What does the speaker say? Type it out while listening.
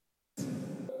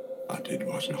But it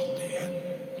was not the end.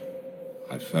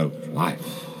 I felt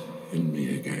life in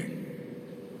me again.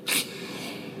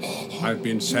 I've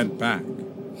been sent back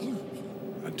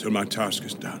until my task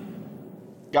is done.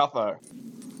 Gutho.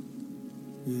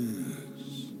 Yes.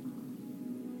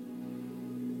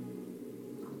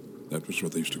 That was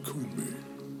what they used to call me.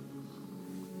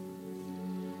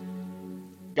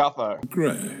 Gutho.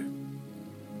 Grey.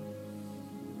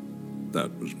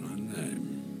 That was my name.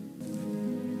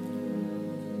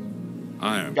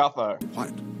 I am Gutho.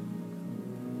 white.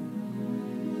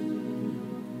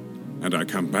 And I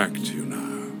come back to you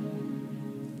now.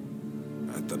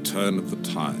 At the turn of the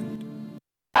tide.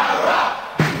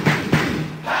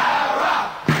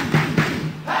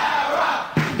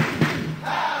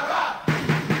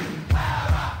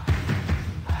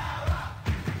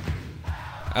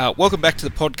 Welcome back to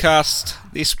the podcast.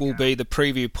 This will be the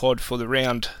preview pod for the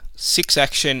round 6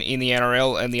 action in the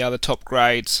NRL and the other top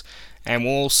grades, and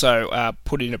we'll also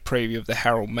put in a preview of the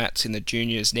Harold Matts in the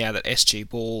juniors now that SG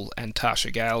Ball and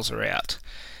Tarsha Gales are out.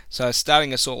 So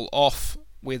starting us all off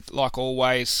with, like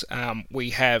always,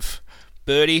 we have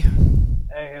Birdie.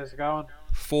 Hey, how's it going?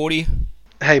 40.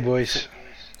 Hey, boys.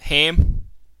 Ham.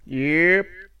 Yep.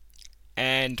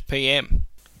 And PM.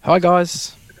 Hi,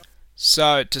 guys.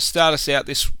 So to start us out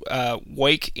this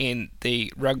week in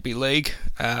the Rugby League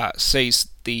sees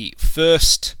the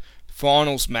first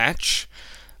finals match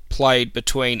played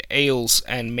between Eels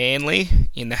and Manly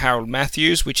in the Harold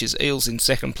Matthews, which is Eels in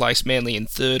second place, Manly in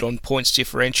third on points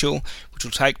differential, which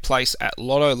will take place at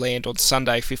Lotto Land on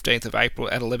Sunday 15th of April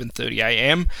at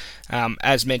 11:30am.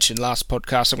 As mentioned last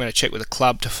podcast, I'm going to check with the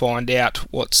club to find out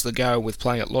what's the go with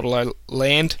playing at Lotto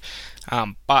Land.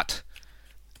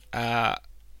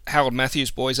 Harold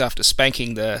Matthews boys, after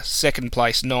spanking the second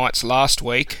place Knights last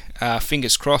week,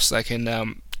 fingers crossed they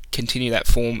can continue that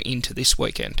form into this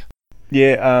weekend.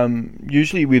 Yeah,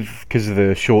 usually because of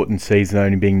the shortened season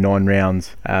only being 9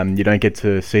 rounds, you don't get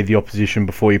to see the opposition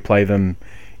before you play them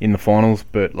in the finals,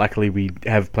 but luckily we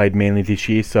have played Manly this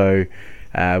year, so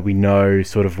we know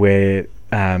sort of where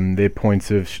their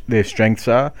points of their strengths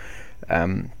are.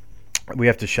 We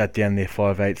have to shut down their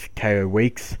 5/8 KO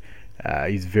Weeks.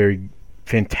 He's very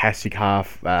fantastic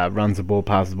half, runs the ball,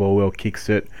 passes the ball well, kicks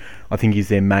it. I think he's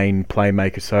their main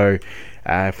playmaker, so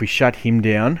if we shut him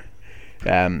down,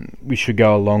 we should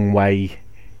go a long way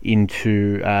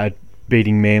into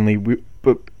beating Manly.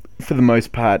 But for the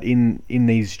most part, in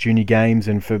these junior games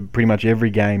and for pretty much every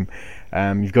game,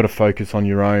 you've got to focus on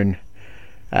your own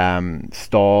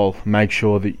style, make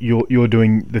sure that you're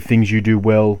doing the things you do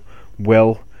well,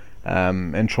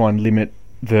 and try and limit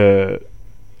the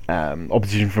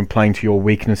opposition from playing to your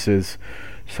weaknesses.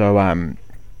 So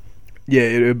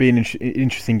it'll be an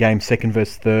interesting game, second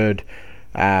versus third,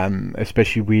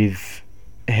 especially with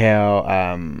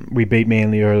how we beat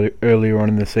Manly earlier on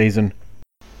in the season.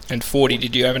 And 40,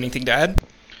 did you have anything to add?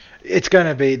 It's going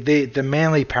to be the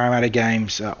Manly Parramatta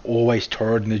games are always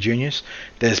torrid in the juniors.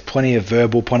 There's plenty of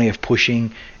verbal, plenty of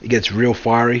pushing. It gets real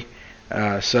fiery.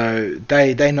 So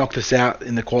they knocked us out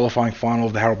in the qualifying final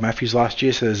of the Harold Matthews last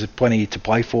year, so there's plenty to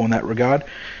play for in that regard.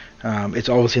 It's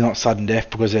obviously not sudden death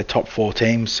because they're top 4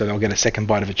 teams, so they'll get a second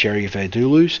bite of a cherry if they do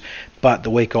lose. But the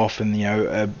week off and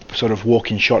a sort of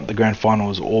walk-in shot at the grand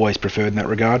final is always preferred in that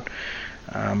regard.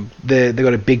 They've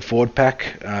got a big forward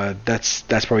pack. That's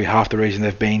probably half the reason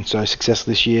they've been so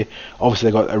successful this year. Obviously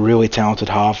they've got a really talented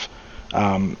half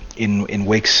in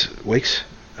Weeks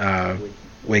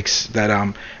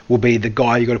that will be the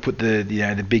guy you got to put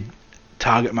the big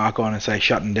target mark on and say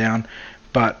shutting down.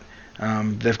 But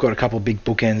they've got a couple of big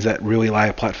bookends that really lay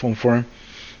a platform for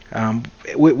him.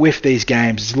 With these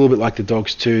games, it's a little bit like the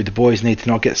Dogs too. The boys need to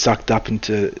not get sucked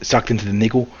into the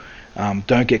niggle.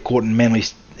 Don't get caught in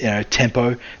Manly's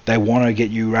tempo. They want to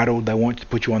get you rattled. They want to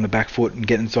put you on the back foot and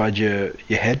get inside your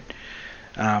head.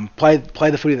 Play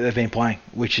the footy that they've been playing,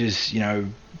 which is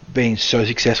being so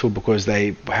successful because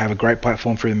they have a great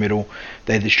platform through the middle.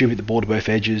 They distribute the ball to both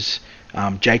edges.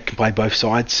 Jake can play both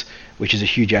sides, which is a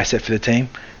huge asset for the team.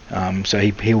 So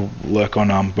he'll lurk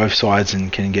on both sides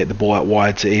and can get the ball out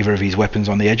wide to either of his weapons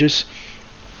on the edges.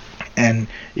 And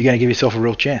you're going to give yourself a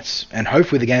real chance. And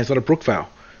hopefully the game's not a Brookvale,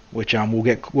 which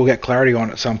we'll get clarity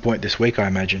on at some point this week, I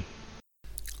imagine.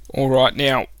 All right,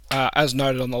 now, as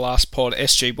noted on the last pod,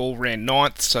 SG Ball ran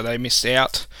 9th, so they missed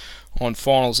out on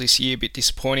finals this year, a bit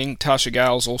disappointing. Tarsha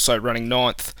Gales also running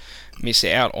 9th, miss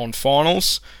out on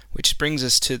finals, which brings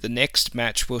us to the next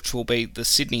match, which will be the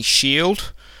Sydney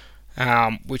Shield,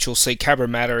 which will see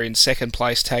Cabramatta in second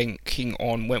place taking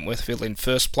on Wentworthville in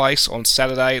first place on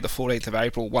Saturday, the 14th of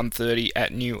April, 1:30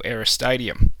 at New Era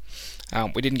Stadium.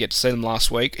 We didn't get to see them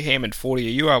last week. Hammond 40, are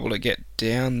you able to get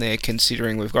down there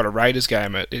considering we've got a Raiders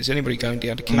game? Is anybody going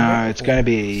down to Canberra? No, it's going to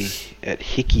be at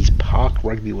Hickey's Park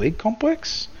Rugby League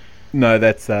Complex. No,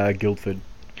 that's Guildford.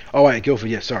 Oh wait, Guildford.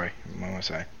 Yeah, sorry. What am I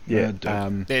saying? Yeah.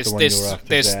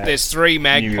 There's three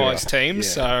Magpies teams,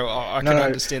 Yeah. so I can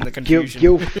understand the Gil-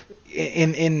 confusion.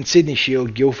 in Sydney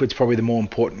Shield, Guildford's probably the more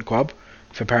important club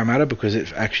for Parramatta because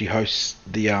it actually hosts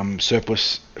the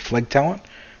surplus flag talent,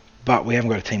 but we haven't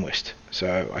got a team list,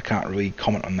 so I can't really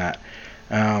comment on that.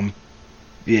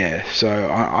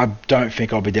 So I don't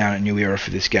think I'll be down at New Era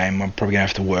for this game. I'm probably going to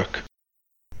have to work.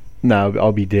 No,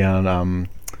 I'll be down.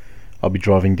 I'll be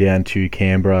driving down to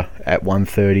Canberra at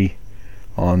 1:30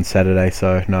 on Saturday,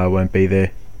 so no, I won't be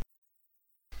there.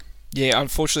 Yeah,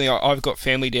 unfortunately, I've got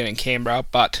family down in Canberra,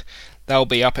 but they'll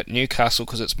be up at Newcastle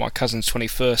because it's my cousin's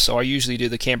 21st, so I usually do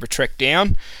the Canberra trek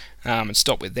down and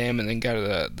stop with them and then go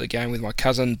to the game with my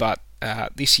cousin, but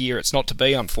this year it's not to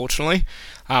be, unfortunately.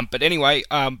 But anyway,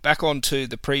 back on to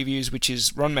the previews, which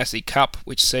is Ron Massey Cup,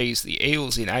 which sees the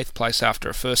Eels in 8th place after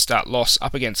a first start loss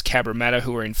up against Cabramatta,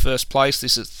 who are in 1st place.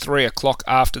 This is 3 o'clock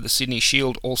after the Sydney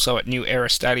Shield, also at New Era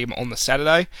Stadium on the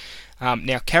Saturday.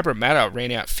 Now, Cabramatta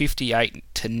ran out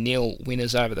 58-0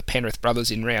 winners over the Penrith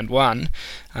Brothers in round 1,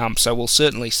 so we'll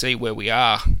certainly see where we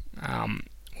are,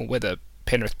 or whether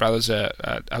Penrith Brothers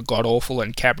are god-awful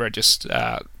and Cabra just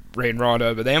ran right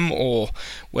over them, or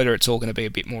whether it's all going to be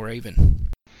a bit more even.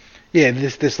 Yeah,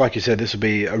 this like you said, this will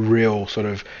be a real sort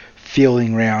of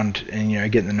feeling round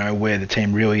and getting to know where the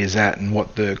team really is at and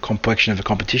what the complexion of the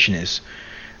competition is.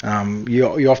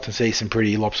 You often see some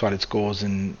pretty lopsided scores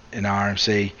in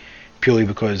RMC purely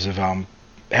because of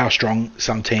how strong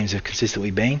some teams have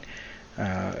consistently been.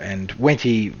 And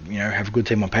Wenty, have a good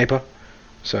team on paper,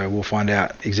 so we'll find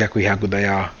out exactly how good they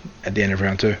are at the end of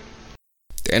round 2.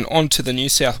 And on to the New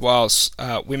South Wales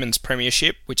Women's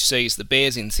Premiership, which sees the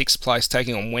Bears in 6th place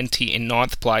taking on Wenty in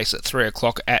 9th place at 3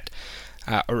 o'clock at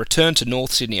a return to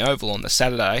North Sydney Oval on the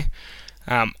Saturday.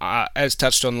 As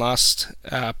touched on last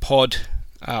pod,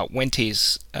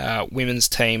 Wenty's women's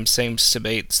team seems to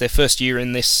be, it's their first year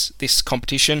in this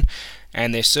competition,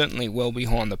 and they're certainly well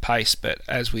behind the pace, but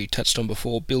as we touched on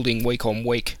before, building week on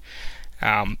week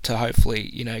to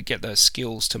hopefully get those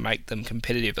skills to make them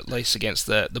competitive at least against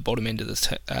the bottom end of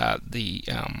the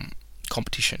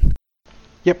competition.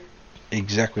 Yep,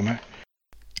 exactly, mate.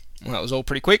 Well, that was all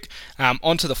pretty quick.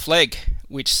 On to the flag,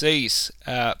 which sees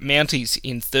Mounties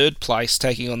in 3rd place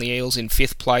taking on the Eels in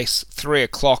 5th place, 3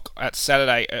 o'clock at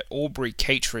Saturday at Albury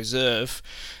Keach Reserve,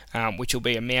 which will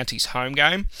be a Mounties home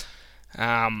game.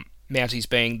 Mounties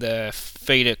being the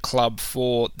feeder club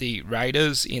for the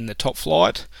Raiders in the top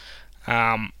flight.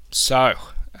 So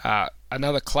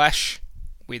another clash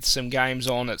with some games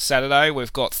on at Saturday.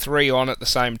 We've got 3 on at the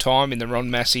same time in the Ron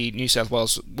Massey New South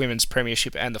Wales Women's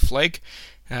Premiership and the flag.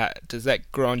 Does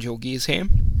that grind your gears,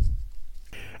 Ham?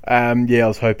 Yeah, I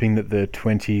was hoping that the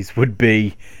 20s would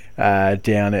be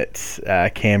down at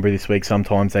Canberra this week.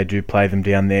 Sometimes they do play them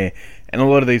down there, and a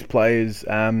lot of these players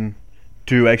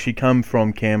do actually come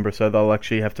from Canberra, so they'll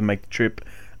actually have to make the trip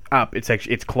up.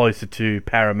 It's closer to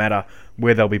Parramatta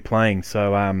where they'll be playing,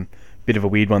 so bit of a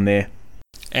weird one there.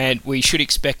 And we should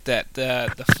expect that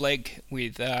the flag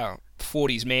with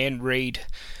 40s man Reid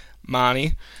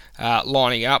Marnie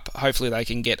lining up. Hopefully they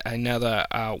can get another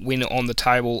win on the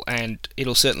table, and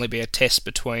it'll certainly be a test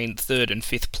between 3rd and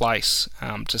 5th place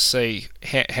to see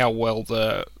how well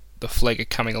the flag are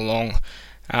coming along.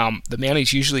 The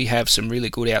Mounties usually have some really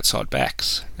good outside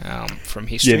backs from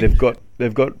history. Yeah,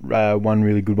 they've got one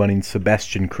really good one in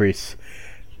Sebastian Chris.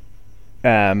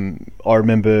 I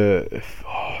remember,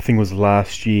 I think it was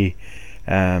last year,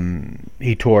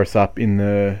 he tore us up in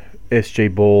the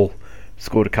SG Ball,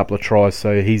 scored a couple of tries,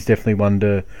 so he's definitely one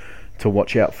to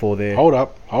watch out for there. Hold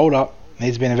up.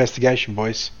 Needs to be an investigation,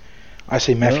 boys. I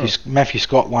see Matthew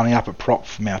Scott lining up at prop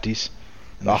for Mounties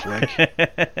in the flag.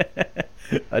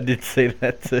 I did see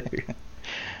that too.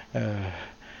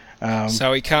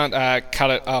 So he can't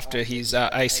cut it after his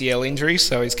ACL injury,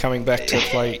 so he's coming back to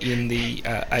play in the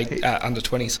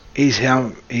under-20s. He's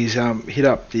hit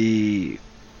up the,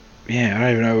 I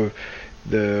don't even know,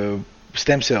 the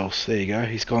stem cells. There you go.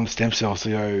 He's gone the stem cells to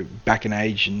go back in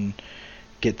age and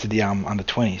get to the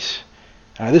under-20s.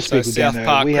 This so week South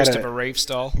Park, Christopher Reeve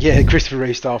style. Yeah, Christopher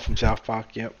Reeve style from South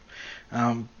Park, yep.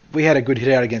 We had a good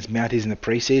hit out against Mounties in the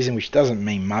pre-season, which doesn't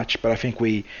mean much, but I think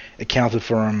we accounted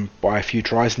for them by a few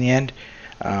tries in the end.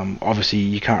 Obviously,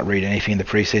 you can't read anything in the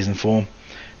pre-season form,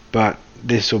 but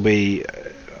this will be...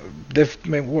 Well, let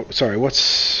me look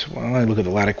at the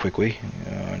ladder quickly.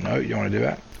 No, you don't want to do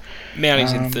that?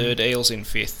 Mounties in 3rd, Eels in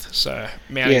 5th, so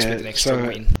Mounties with an extra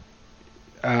win.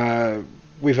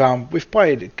 we've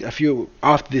played a few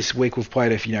after this week. We've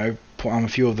played a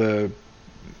few of the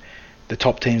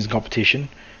top teams in competition.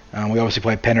 We obviously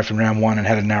played Penrith in round 1 and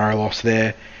had a narrow loss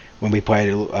there when we played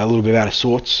a little bit out of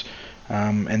sorts.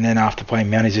 And then after playing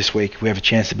Mounties this week, we have a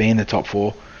chance to be in the top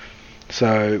 4.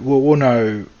 So we'll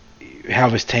know how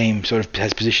this team sort of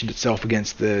has positioned itself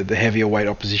against the heavier weight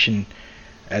opposition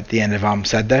at the end of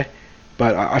Saturday.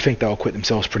 But I think they'll acquit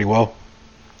themselves pretty well.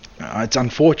 It's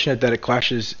unfortunate that it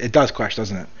clashes. It does clash,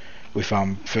 doesn't it, with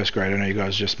first grade? I know you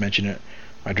guys just mentioned it.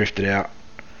 I drifted out.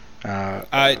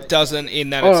 It doesn't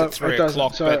in that it's at 3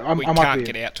 o'clock, so but we can't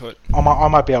get out to it. I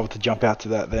might be able to jump out to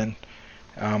that then.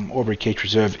 Albury Keats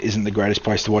Reserve isn't the greatest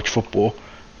place to watch football,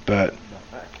 but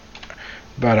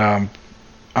I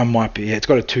might be. Yeah, it's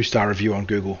got a 2-star review on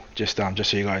Google. Just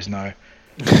so you guys know.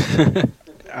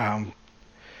 I'll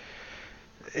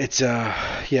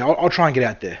try and get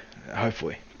out there,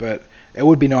 hopefully. But it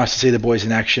would be nice to see the boys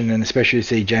in action, and especially to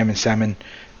see Jamin Salmon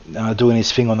doing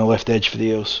his thing on the left edge for the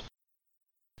Eels.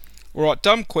 All right,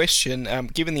 dumb question.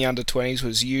 Given the under-20s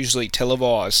was usually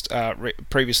televised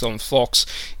previously on Fox,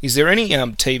 is there any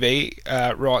TV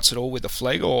rights at all with the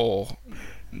flag, or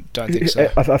don't think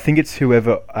so? I think it's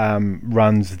whoever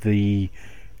runs the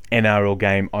NRL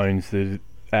game owns the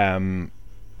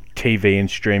TV and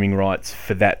streaming rights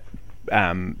for that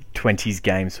 20s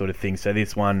game sort of thing. So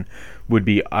this one would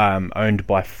be owned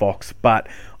by Fox, but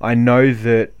I know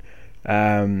that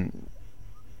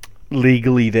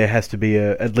legally there has to be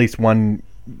at least one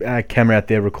camera out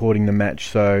there recording the match,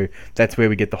 so that's where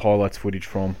we get the highlights footage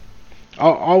from.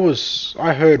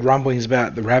 I heard rumblings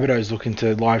about the Rabbitohs looking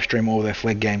to live stream all their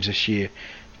flag games this year,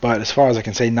 but as far as I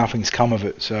can see, nothing's come of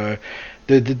it. So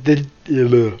the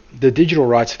digital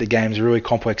rights for the game is a really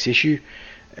complex issue.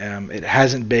 It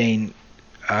hasn't been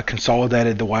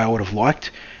consolidated the way I would have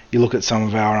liked. You look at some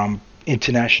of our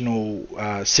international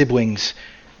siblings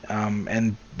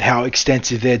and how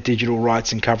extensive their digital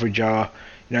rights and coverage are,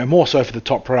 more so for the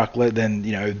top product than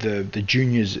the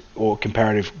juniors or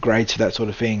comparative grades for that sort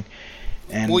of thing.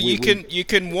 And you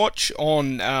can watch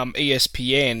on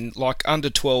ESPN like under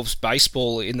 12s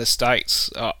baseball in the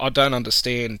States. I don't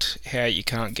understand how you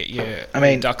can't get your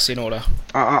ducks in order.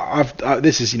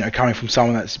 This is coming from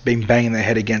someone that's been banging their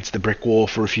head against the brick wall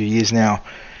for a few years now.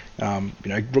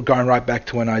 Going right back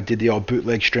to when I did the old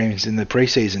bootleg streams in the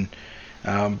preseason,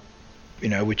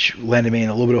 which landed me in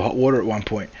a little bit of hot water at one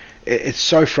point. It's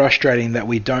so frustrating that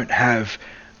we don't have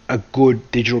a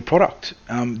good digital product.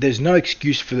 There's no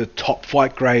excuse for the top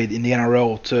flight grade in the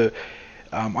NRL to.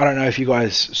 I don't know if you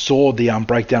guys saw the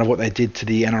breakdown of what they did to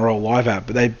the NRL Live app,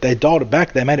 but they dialed it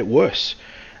back. They made it worse.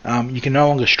 You can no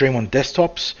longer stream on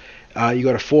desktops. You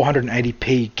got a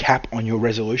 480p cap on your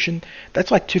resolution. That's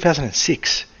like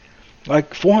 2006.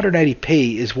 Like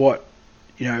 480p is what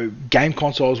game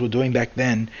consoles were doing back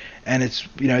then, and it's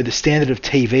the standard of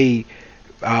TV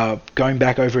going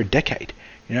back over a decade.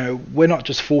 We're not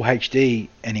just full HD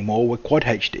anymore, we're quad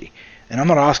HD. And I'm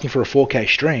not asking for a 4K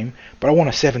stream, but I want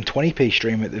a 720p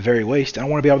stream at the very least, and I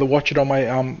want to be able to watch it on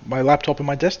my laptop and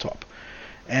my desktop.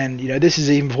 And this is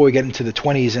even before we get into the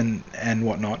 20s and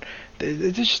whatnot.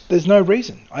 There's no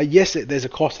reason. Yes, there's a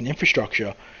cost in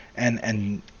infrastructure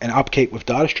and upkeep with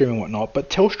data streaming and whatnot, but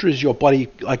Telstra is your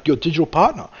your digital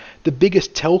partner. The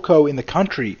biggest telco in the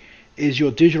country is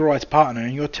your digital rights partner,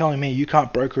 and you're telling me you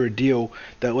can't broker a deal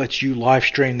that lets you live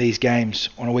stream these games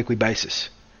on a weekly basis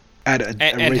at a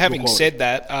and having quality. said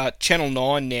that, Channel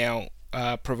 9 now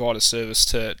provide a service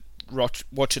to watch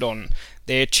it on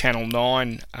their Channel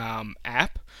 9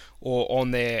 app or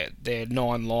on their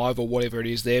 9 Live or whatever it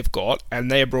is they've got, and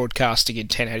they're broadcasting in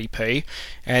 1080p.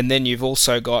 And then you've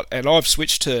also got, and I've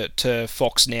switched to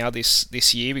Fox now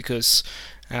this year because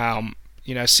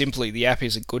simply the app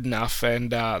isn't good enough,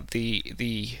 and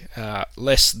the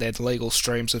less than legal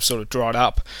streams have sort of dried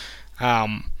up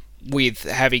with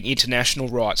having international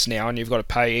rights now, and you've got to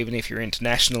pay even if you're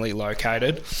internationally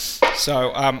located.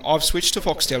 So I've switched to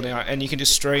Foxtel now, and you can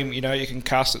just stream, you can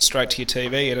cast it straight to your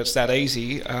TV, and it's that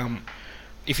easy.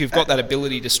 If you've got that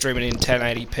ability to stream it in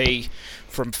 1080p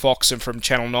from Fox and from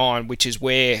Channel 9, which is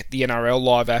where the NRL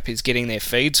Live app is getting their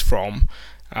feeds from,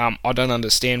 I don't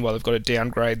understand why they've got to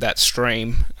downgrade that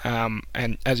stream,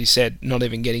 and as you said, not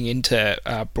even getting into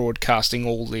broadcasting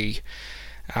all the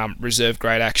reserve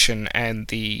grade action and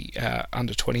the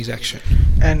under 20s action.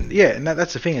 And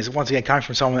that's the thing, is once again coming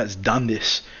from someone that's done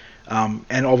this,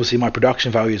 and obviously my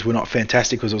production values were not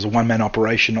fantastic because it was a one-man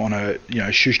operation on a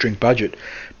shoestring budget,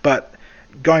 but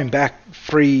going back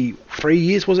three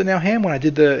years, was it now, Ham, when I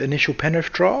did the initial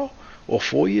Penrith trial, or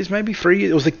 4 years maybe, 3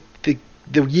 years, it was the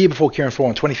year before Kieran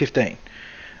Foran, 2015.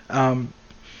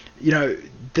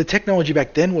 the technology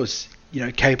back then was,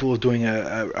 capable of doing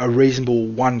a reasonable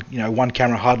one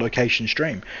camera hard location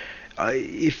stream.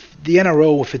 If the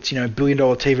NRL, with its $1 billion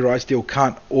TV rights deal,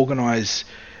 can't organise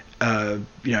a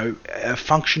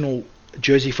functional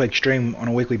Jersey Flegg stream on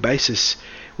a weekly basis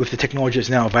with the technology that's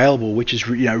now available, which is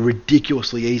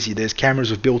ridiculously easy. There's cameras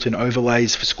with built-in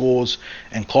overlays for scores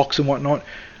and clocks and whatnot.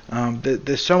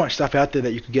 There's so much stuff out there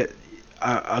that you could get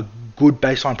a good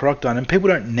baseline product done, and people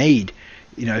don't need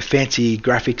fancy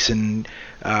graphics and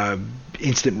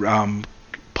instant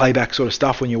playback sort of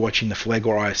stuff when you're watching the Flegg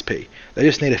or ISP. They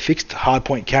just need a fixed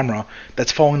hardpoint camera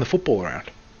that's following the football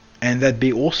around, and that'd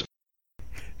be awesome.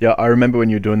 Yeah, I remember when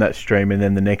you were doing that stream, and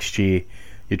then the next year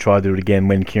you tried to do it again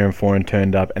when Kieran Foran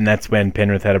turned up, and that's when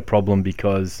Penrith had a problem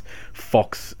because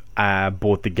Fox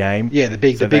bought the game. Yeah, the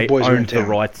big boys owned were in town. the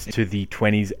rights to the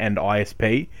 20s and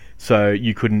ISP, so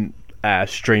you couldn't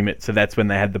stream it. So that's when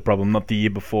they had the problem, not the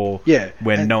year before. Yeah,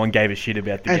 when no one gave a shit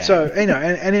about the game. And so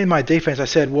and in my defense, I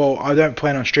said, well, I don't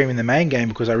plan on streaming the main game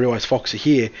because I realise Fox are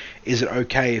here. Is it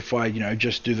okay if I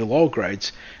just do the lower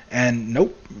grades? And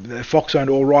nope, Fox owned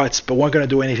all rights, but weren't going to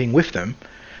do anything with them.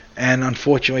 And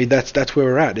unfortunately, that's where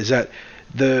we're at. Is that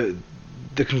the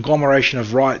conglomeration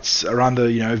of rights are under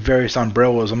various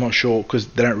umbrellas. I'm not sure, because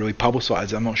they don't really publicise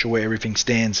it. I'm not sure where everything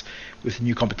stands with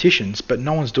new competitions, but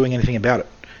no one's doing anything about it,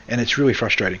 and it's really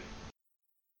frustrating.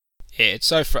 Yeah, it's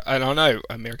so and I know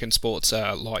American sports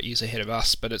are light years ahead of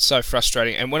us, but it's so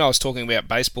frustrating. And when I was talking about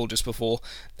baseball just before,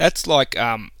 that's like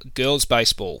girls'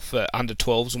 baseball for under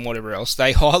 12s and whatever else.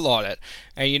 They highlight it,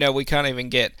 and we can't even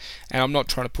get. And I'm not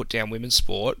trying to put down women's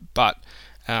sport, but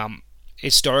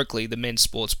historically the men's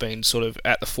sport's been sort of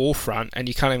at the forefront, and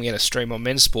you can't even get a stream on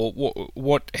men's sport.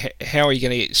 How are you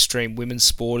going to stream women's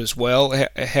sport as well?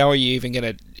 How are you even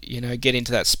going to get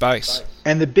into that space?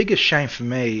 And the biggest shame for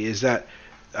me is that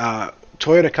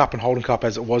Toyota Cup and Holden Cup,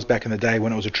 as it was back in the day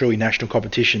when it was a truly national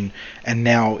competition, and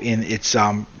now in its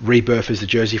rebirth as the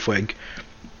Jersey Flegg,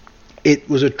 it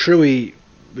was a truly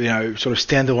sort of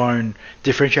standalone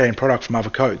differentiating product from other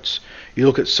codes. You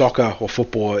look at soccer or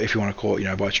football, if you want to call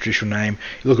it by its traditional name,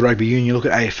 you look at rugby union, you look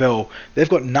at AFL, they've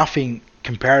got nothing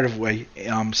comparatively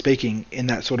speaking in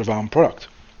that sort of product.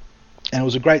 And it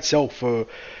was a great sell for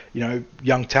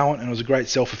young talent, and it was a great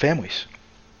sell for families.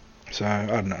 So I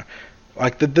don't know.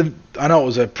 Like I know it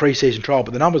was a pre-season trial,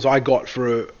 but the numbers I got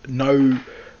for no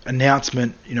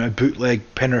announcement, bootleg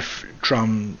Penrith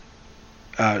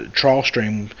trial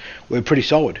stream were pretty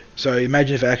solid. So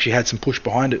imagine if it actually had some push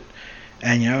behind it,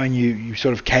 and and you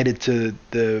sort of catered to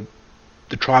the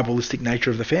tribalistic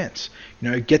nature of the fans.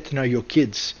 Get to know your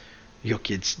kids,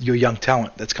 your young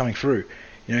talent that's coming through.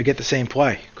 Get to see them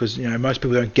play, because most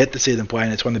people don't get to see them play,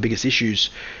 and it's one of the biggest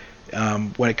issues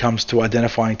when it comes to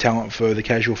identifying talent for the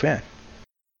casual fan.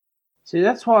 See,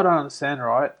 that's why I don't understand,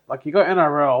 right? Like, you got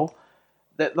NRL,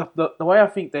 that like the way I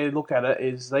think they look at it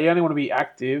is they only want to be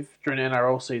active during the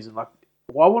NRL season. Like,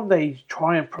 why wouldn't they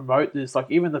try and promote this? Like,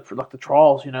 even the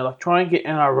trials, try and get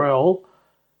NRL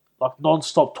like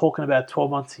non-stop talking about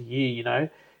 12 months a year,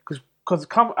 because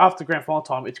come after grand final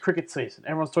time, it's cricket season.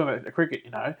 Everyone's talking about the cricket,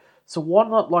 So why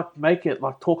not make it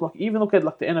talk even look at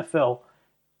the NFL.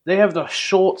 They have the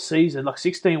short season,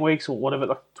 16 weeks or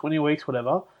whatever, 20 weeks,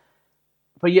 whatever.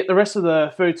 But yet the rest of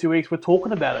the 32 weeks, we're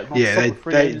talking about it. Yeah,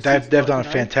 they've done a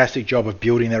fantastic job of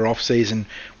building their off-season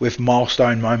with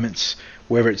milestone moments,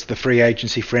 whether it's the free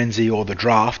agency frenzy or the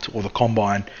draft or the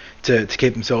combine, to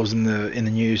keep themselves in the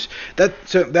news. That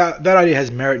idea has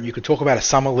merit, and you could talk about a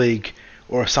summer league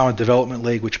or a summer development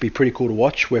league, which would be pretty cool to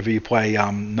watch, whether you play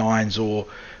nines or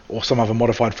some other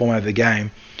modified format of the game.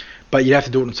 But you have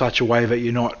to do it in such a way that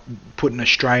you're not putting a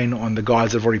strain on the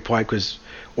guys that have already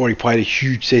played a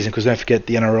huge season, because don't forget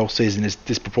the NRL season is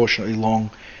disproportionately long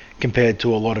compared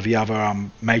to a lot of the other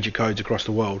major codes across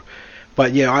the world.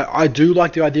 But yeah, I do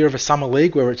like the idea of a summer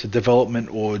league where it's a development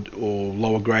or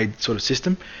lower grade sort of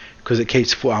system, because it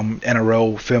keeps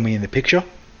NRL firmly in the picture.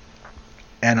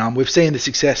 And we've seen the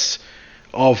success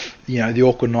of the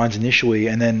Auckland Nines initially,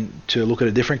 and then to look at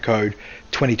a different code,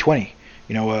 2020.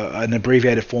 An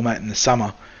abbreviated format in the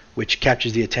summer, which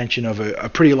captures the attention of a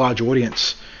pretty large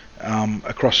audience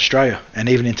across Australia and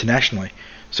even internationally.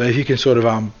 So if you can sort of,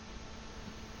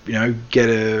 get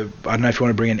I don't know if you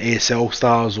want to bring in ESL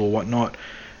stars or whatnot,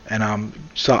 and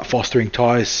start fostering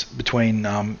ties between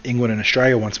England and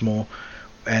Australia once more,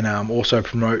 and also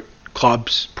promote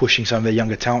clubs pushing some of their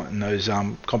younger talent in those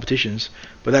competitions.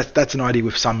 But that's an idea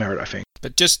with some merit, I think.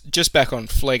 But just back on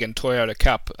Flegg and Toyota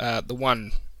Cup, the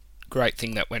one great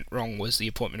thing that went wrong was the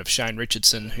appointment of Shane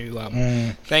Richardson, who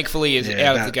thankfully is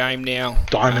out of the game now.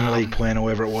 Diamond League plan or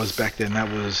whatever it was back then, that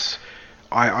was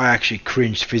I actually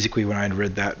cringed physically when I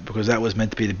read that, because that was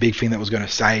meant to be the big thing that was going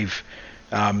to save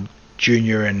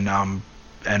junior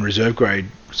and reserve grade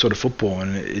sort of football,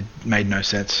 and it made no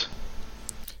sense.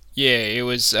 Yeah, it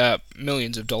was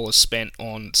millions of dollars spent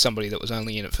on somebody that was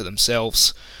only in it for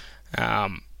themselves.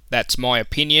 That's my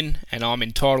opinion, and I'm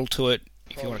entitled to it.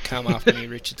 If you want to come after me,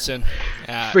 Richardson,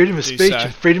 freedom of do speech so.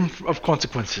 and freedom of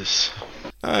consequences.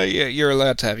 Yeah, you're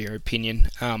allowed to have your opinion,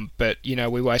 but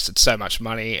we wasted so much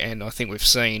money, and I think we've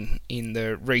seen in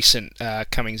the recent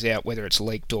comings out, whether it's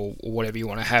leaked or whatever you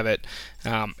want to have it,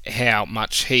 how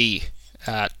much he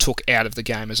took out of the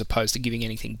game as opposed to giving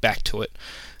anything back to it.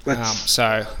 Let's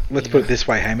put it this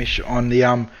way, Hamish. On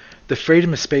the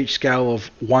freedom of speech scale of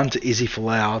 1 to Izzy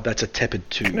Folau, that's a tepid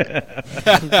 2.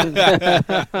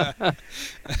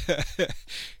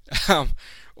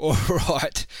 All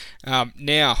right.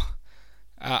 Now,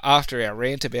 after our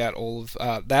rant about all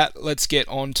of that, let's get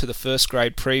on to the first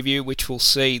grade preview, which will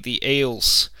see the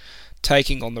Eels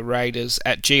taking on the Raiders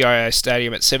at GIO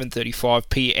Stadium at 7:35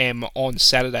 p.m. on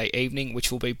Saturday evening,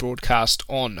 which will be broadcast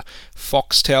on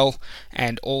Foxtel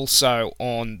and also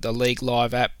on the League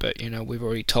Live app, but we've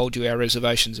already told you our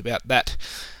reservations about that.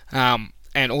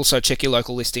 And also check your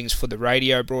local listings for the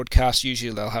radio broadcast.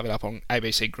 Usually they'll have it up on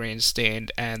ABC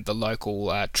Grandstand and the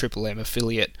local Triple M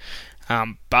affiliate.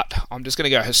 But I'm just going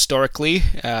to go historically.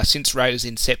 Since Raiders'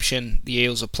 inception, the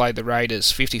Eels have played the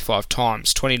Raiders 55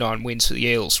 times, 29 wins for the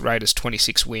Eels, Raiders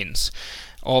 26 wins.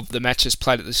 Of the matches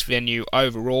played at this venue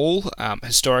overall,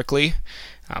 historically,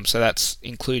 so that's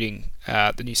including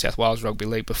the New South Wales Rugby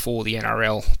League before the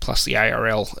NRL, plus the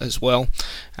ARL as well,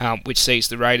 which sees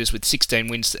the Raiders with 16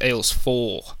 wins to Eels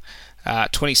 4.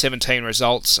 2017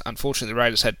 results, unfortunately the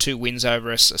Raiders had 2 wins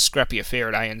over us, a scrappy affair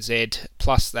at ANZ,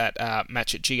 plus that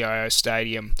match at GIO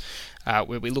Stadium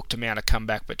where we looked to mount a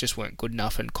comeback but just weren't good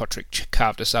enough, and Kotrick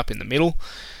carved us up in the middle.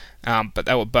 But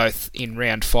they were both in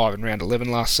round 5 and round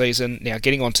 11 last season. Now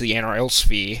getting onto the NRL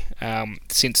sphere,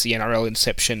 since the NRL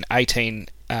inception, 18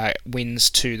 wins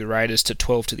to the Raiders to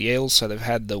 12 to the Eels, so they've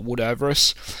had the wood over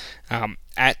us.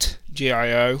 At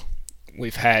GIO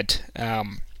we've had...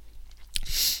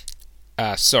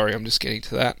 sorry, I'm just getting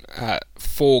to that.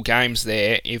 4 games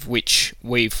there, of which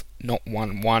we've not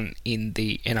won one in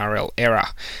the NRL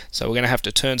era. So we're going to have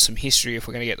to turn some history if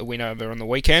we're going to get the win over on the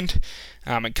weekend.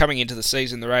 And coming into the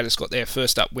season, the Raiders got their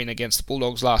first up win against the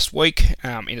Bulldogs last week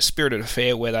in a spirited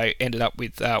affair where they ended up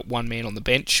with one man on the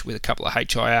bench with a couple of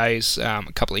HIAs,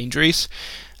 a couple of injuries.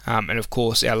 And of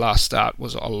course, our last start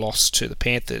was a loss to the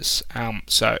Panthers.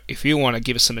 So if you want to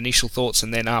give us some initial thoughts,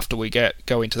 and then after we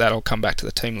go into that, I'll come back to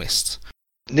the team lists.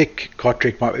 Nick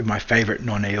Kotrick might be my favourite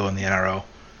non-Eel in the NRL.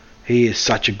 He is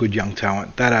such a good young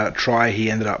talent. That try he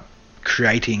ended up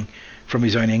creating from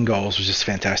his own end goals was just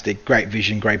fantastic. Great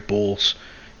vision, great balls.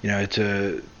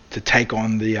 To take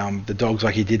on the Dogs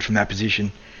like he did from that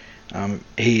position.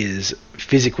 He is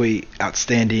physically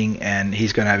outstanding, and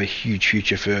he's going to have a huge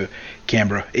future for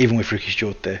Canberra, even with Ricky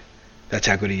Stewart there. That's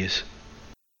how good he is.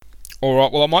 All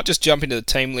right, well, I might just jump into the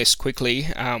team list quickly,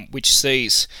 which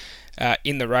sees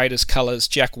in the Raiders' colours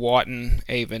Jack Whiten,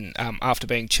 even after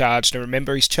being charged. And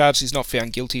remember, he's charged, he's not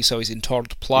found guilty, so he's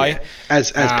entitled to play. Yeah.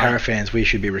 As Para fans, we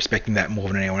should be respecting that more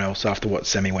than anyone else after what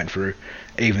Sammy went through,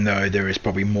 even though there is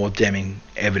probably more damning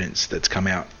evidence that's come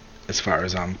out as far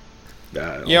as I've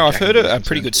heard a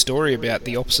pretty good story about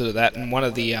the opposite of that, and one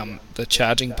of the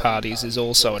charging parties is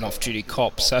also an off-duty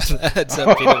cop, so that's a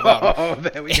bit of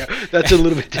there we go. That's a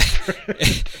little bit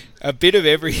different. A bit of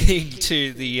everything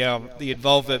to the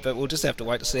involvement, but we'll just have to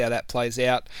wait to see how that plays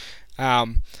out.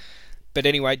 But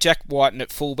anyway, Jack Whiten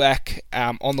at fullback,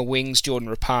 on the wings, Jordan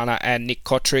Rapana and Nick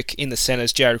Kotrick. In the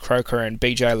centres, Jared Croker and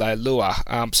BJ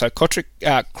Leilua. So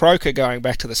Croker going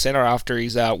back to the centre after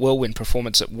his whirlwind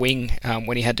performance at wing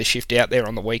when he had to shift out there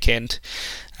on the weekend.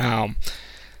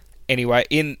 Anyway,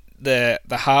 in the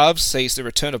halves sees the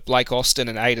return of Blake Austin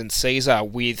and Aidan Caesar,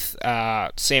 with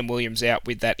Sam Williams out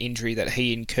with that injury that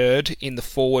he incurred. In the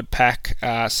forward pack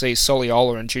sees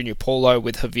Soliola and Junior Paulo,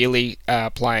 with Havili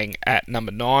playing at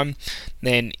number 9.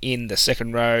 Then in the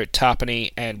second row,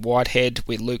 Tarpany and Whitehead,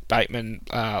 with Luke Bateman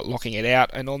locking it out.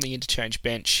 And on the interchange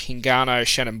bench, Hingano,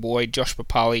 Shannon Boyd, Josh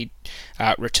Papali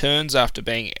returns after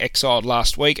being exiled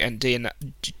last week,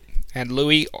 and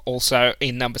Louis also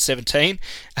in number 17.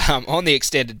 On the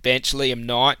extended bench, Liam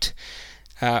Knight.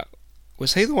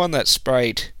 Was he the one that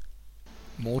sprayed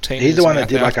Mortine? He's the one that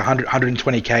did like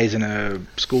 120 Ks in a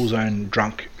school zone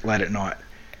drunk late at night.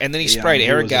 And then he sprayed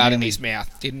Aerogard in his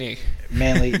mouth, didn't he?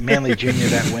 Manly junior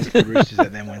that went to the Roosters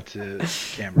that then went to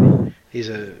Canberra. He's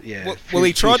a Well,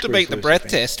 he tried to screws beat the loose, I breath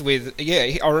think. test with.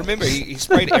 Yeah, I remember he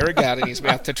sprayed Aerogard in his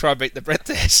mouth to try and beat the breath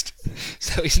test.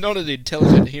 So he's not an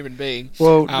intelligent human being.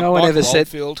 Well, no one Michael ever said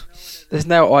Oldfield, there's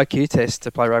no IQ test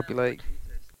to play rugby league.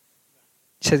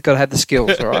 He said got to have the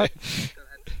skills, all right?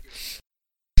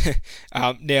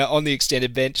 now on the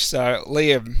extended bench, so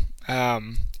Liam,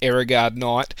 Aerogard,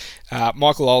 Knight,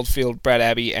 Michael Oldfield, Brad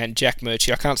Abbey, and Jack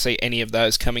Murchie. I can't see any of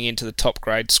those coming into the top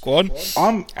grade squad.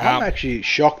 I'm actually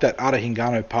shocked that Ada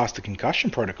Hingano passed the concussion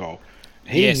protocol.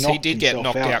 He did get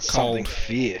knocked out something cold.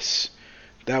 Fierce.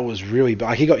 That was really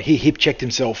bad. He hip checked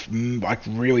himself like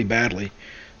really badly.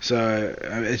 So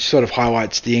it sort of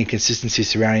highlights the inconsistency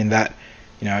surrounding that,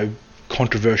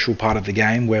 controversial part of the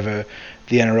game, whether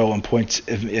the NRL appoints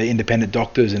independent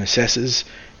doctors and assessors.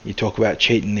 You talk about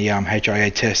cheating the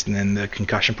HIA test and then the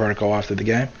concussion protocol after the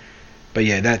game. But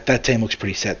yeah, that team looks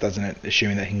pretty set, doesn't it?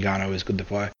 Assuming that Hingano is good to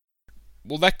play.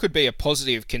 Well, that could be a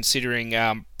positive considering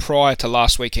prior to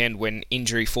last weekend when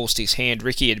injury forced his hand,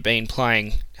 Ricky had been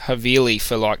playing Havili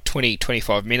for like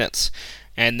 20-25 minutes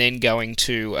and then going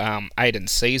to Aidan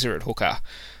Caesar at hooker.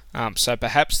 So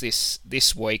perhaps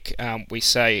this week we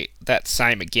say that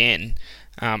same again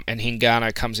and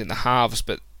Hingano comes in the halves,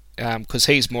 but because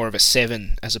he's more of a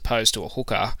 7 as opposed to a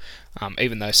hooker,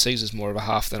 even though Caesar's more of a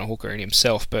half than a hooker in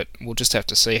himself, but we'll just have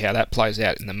to see how that plays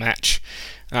out in the match.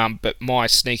 But my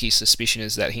sneaky suspicion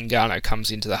is that Hingano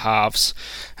comes into the halves,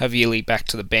 Havili back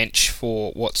to the bench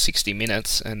for 60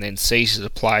 minutes, and then Caesar to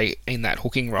play in that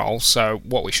hooking role. So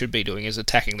what we should be doing is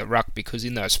attacking the ruck, because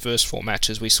in those first 4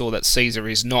 matches we saw that Caesar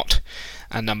is not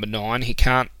a number 9. He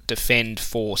can't defend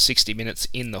for 60 minutes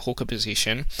in the hooker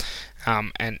position,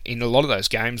 and in a lot of those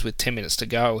games with 10 minutes to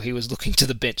go he was looking to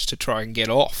the bench to try and get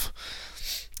off.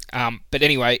 But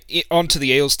anyway, on to the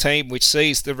Eels team, which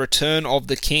sees the return of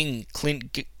the king,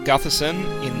 Clint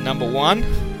Gutherson, in number 1.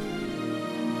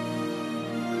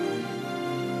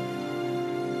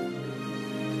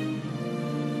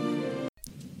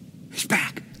 He's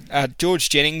back. George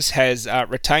Jennings has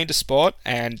retained a spot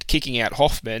and kicking out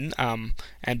Hoffman,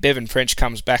 and Bevan French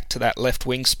comes back to that left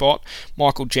wing spot.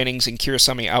 Michael Jennings and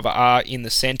Kirasami Ava are in the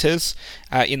centres.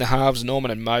 In the halves,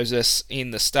 Norman and Moses.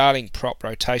 In the starting prop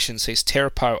rotation sees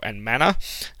Terapo and Manna,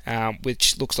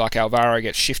 which looks like Alvaro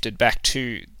gets shifted back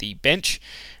to the bench,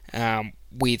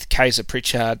 with Kaiser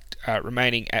Pritchard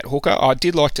remaining at hooker. I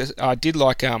did like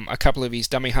a couple of his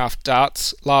dummy half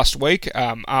darts last week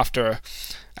after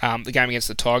the game against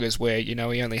the Tigers, where he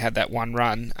only had that one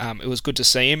run. It was good to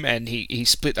see him, and he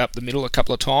split up the middle a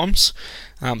couple of times.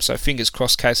 So fingers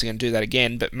crossed Casey can do that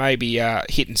again, but maybe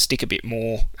hit and stick a bit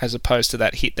more as opposed to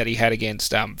that hit that he had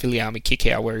against Viliami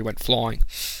Kikau where he went flying.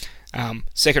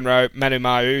 Second row, Manu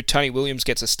Ma'u. Tony Williams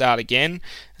gets a start again,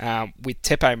 with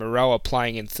Tepe Maroa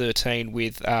playing in 13,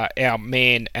 with our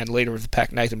man and leader of the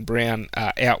pack, Nathan Brown,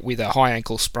 out with a high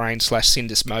ankle sprain /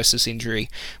 syndesmosis injury,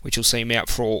 which will see him out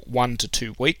for 1 to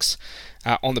 2 weeks.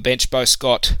 On the bench, Bo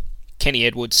Scott, Kenny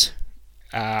Edwards,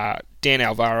 Dan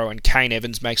Alvaro and Kane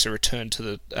Evans makes a return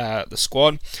to the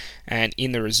squad, and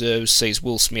in the reserves sees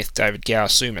Will Smith, David Gower,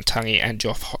 Sue Matangi and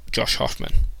Josh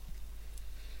Hoffman.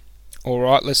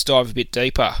 Alright, let's dive a bit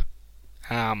deeper.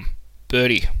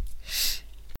 Birdie.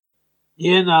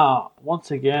 Yeah, no.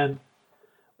 Once again,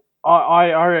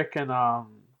 I reckon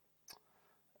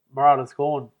Murata's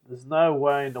gone. There's no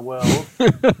way in the world. So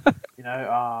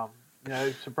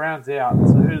Brown's out.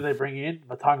 So who do they bring in?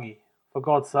 Matangi. For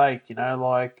God's sake,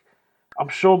 I'm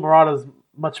sure Murata's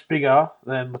much bigger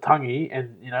than Matangi,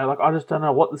 and I just don't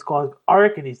know what this guy's. I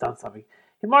reckon he's done something.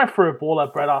 He might have threw a ball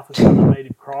at Brad after someone made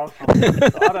him cry or something. So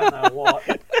I don't know what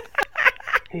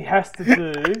he has to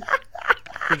do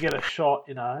to get a shot,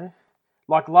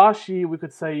 Like last year, we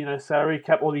could say, salary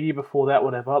cap, or the year before that,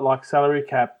 whatever, like salary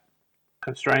cap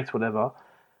constraints, whatever.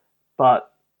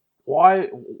 But why,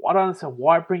 I don't understand,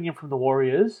 why bring him from the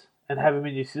Warriors and have him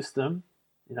in your system,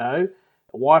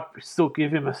 Why still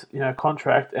give him a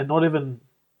contract and not even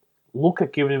look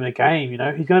at giving him a game,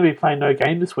 He's going to be playing no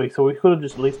game this week, so we could have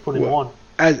just at least put him on.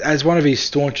 As one of his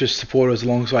staunchest supporters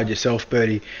alongside yourself,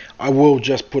 Bertie, I will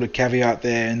just put a caveat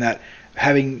there in that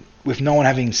with no one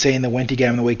having seen the Wenty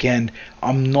game on the weekend,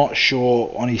 I'm not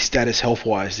sure on his status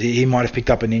health-wise. He might have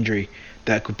picked up an injury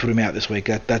that could put him out this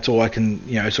week. That's all I can,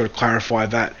 sort of clarify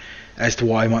that as to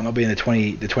why he might not be in the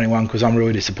 21, because I'm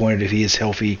really disappointed if he is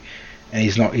healthy and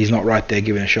he's not right there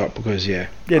giving a shot, because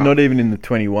not even in the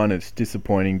 21. It's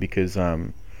disappointing because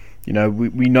we know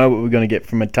what we're going to get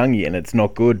from Matangi, and it's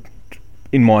not good,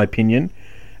 in my opinion.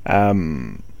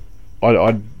 And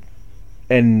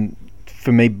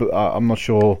for me, I'm not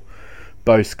sure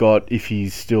Bo Scott if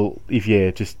he's still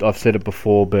I've said it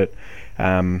before, but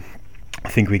I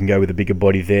think we can go with a bigger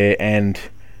body there. And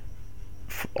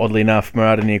oddly enough,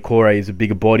 Murata Niokore is a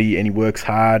bigger body and he works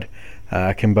hard.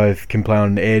 Can play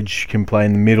on the edge, can play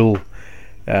in the middle.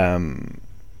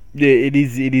 It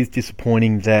is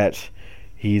disappointing that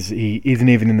he isn't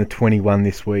even in the 21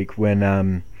 this week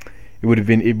when it would have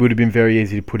been very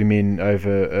easy to put him in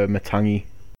over Matangi.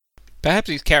 Perhaps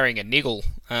he's carrying a niggle,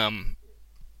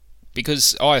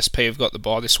 because ISP have got the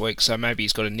bye this week, so maybe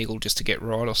he's got a niggle just to get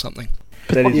right or something.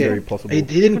 That is very possible. He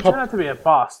didn't Turn out to be a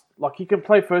bust. Like, he can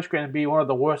play first grade and be one of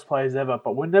the worst players ever,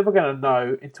 but we're never going to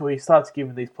know until he starts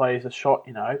giving these players a shot,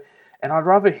 And I'd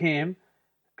rather him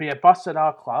be a bust at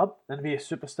our club than be a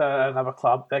superstar at another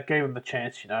club that gave him the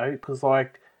chance, Because,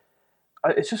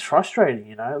 it's just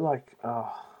frustrating, So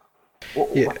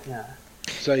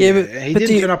Yeah, he but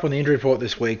didn't turn up on the injury report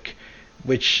this week,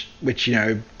 which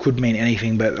could mean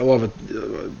anything. But a lot of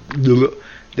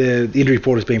the injury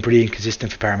report has been pretty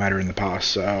inconsistent for Parramatta in the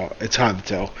past, so it's hard to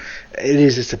tell. It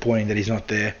is disappointing that he's not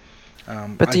there.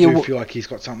 But I do feel like he's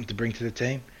got something to bring to the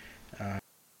team.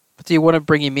 But do you want to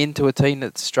bring him into a team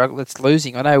that's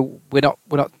losing? I know we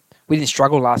didn't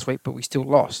struggle last week, but we still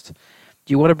lost.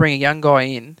 Do you want to bring a young guy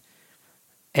in,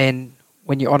 and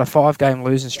when you're on a 5-game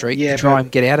losing streak, to try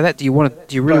and get out of that? Do you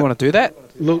really want to do that?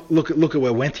 Look at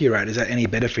where Wenthia at. Is that any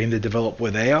better for him to develop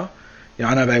where they are?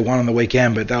 I know they won on the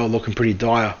weekend, but they were looking pretty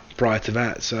dire prior to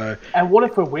that. So. And what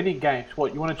if we're winning games?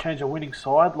 What, you want to change a winning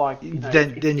side?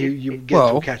 Then you get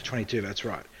to a catch-22. That's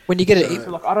right. When you get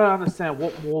I don't understand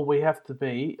what more we have to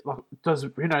be.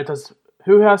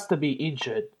 Who has to be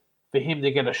injured for him to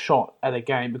get a shot at a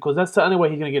game? Because that's the only way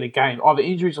he's going to get a game, either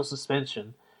injuries or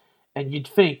suspension. And you'd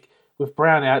think with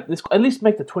Brown out, at least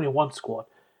make the 21 squad.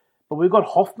 But we've got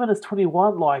Hoffman as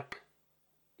 21.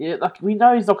 We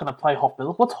know he's not going to play Hoffman.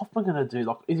 What's Hoffman going to do?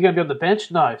 Is he going to be on the bench?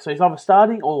 No. So he's either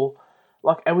starting or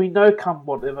and we know come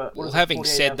whatever. Well, having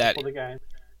said that,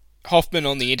 Hoffman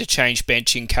on the interchange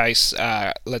bench in case,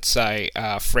 let's say,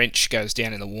 French goes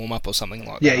down in the warm-up or something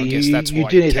like that. I guess that's why you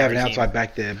do need to have an outside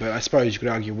back there, but I suppose you could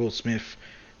argue Will Smith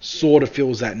sort of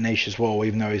fills that niche as well,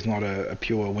 even though he's not a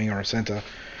pure winger or centre.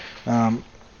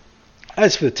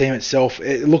 As for the team itself,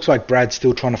 it looks like Brad's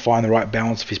still trying to find the right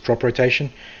balance of his prop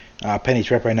rotation. Penny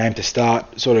Trepo named to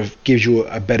start sort of gives you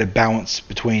a better balance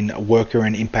between worker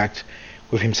and impact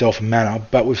with himself and Manor,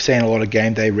 but we've seen a lot of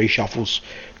game day reshuffles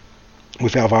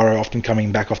with Alvaro often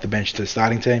coming back off the bench to the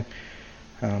starting team.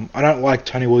 I don't like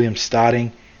Tony Williams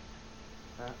starting.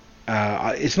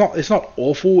 It's not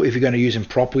awful if you're going to use him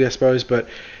properly, I suppose, but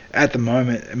at the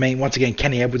moment, once again,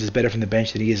 Kenny Edwards is better from the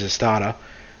bench than he is as a starter,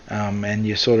 and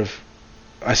you sort of,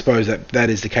 I suppose that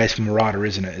is the case for Murata,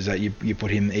 isn't it? Is that you put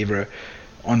him either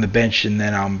on the bench and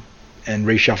then and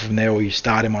reshuffle from there, or you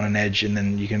start him on an edge and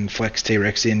then you can flex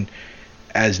T-Rex in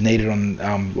as needed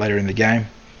on later in the game.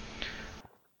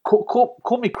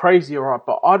 Call me crazy, all right,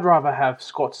 but I'd rather have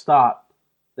Scott start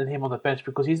than him on the bench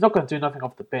because he's not going to do nothing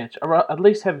off the bench. At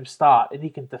least have him start and he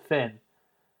can defend.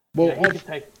 Well,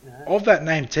 of that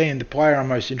named team, the player I'm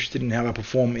most interested in how they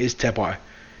perform is Tepai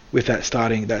with that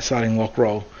starting lock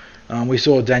role. We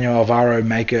saw Daniel Alvaro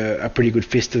make a pretty good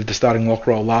fist of the starting lock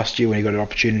role last year when he got an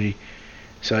opportunity.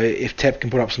 So if Tep can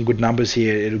put up some good numbers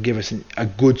here, it'll give us a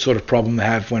good sort of problem to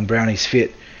have when Brownie's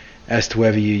fit as to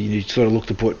whether you sort of look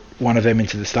to put one of them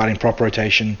into the starting prop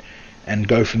rotation and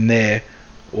go from there,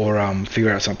 or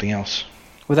figure out something else.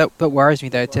 Well, that worries me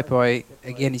though. Tepai,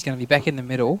 again, he's going to be back in the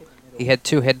middle. He had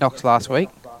 2 head knocks last week.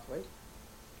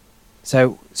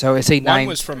 So is he named? One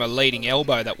was from a leading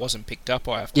elbow that wasn't picked up,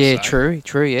 I have to say. Yeah,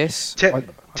 true, yes. Tep's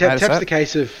the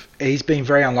case of he's been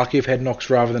very unlucky with head knocks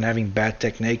rather than having bad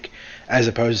technique, as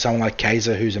opposed to someone like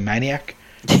Kaiser who's a maniac,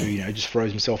 who just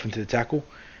throws himself into the tackle.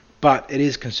 But it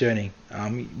is concerning.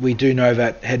 We do know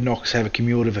that head knocks have a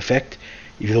cumulative effect.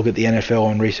 If you look at the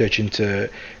NFL and research into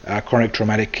chronic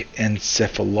traumatic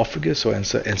encephalophagus or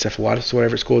encephalitis or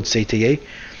whatever it's called, CTE,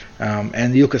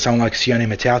 and you look at someone like Sione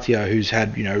Matautia, who's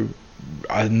had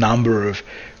a number of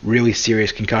really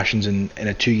serious concussions in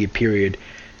a 2-year period,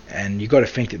 and you've got to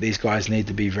think that these guys need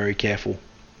to be very careful.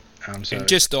 And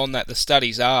just on that, the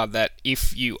studies are that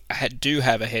if you do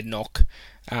have a head knock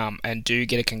and do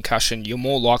get a concussion, you're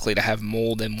more likely to have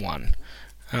more than one.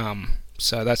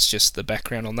 So that's just the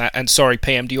background on that. And sorry,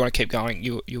 PM, do you want to keep going?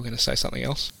 You were going to say something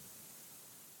else?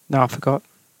 No, I forgot.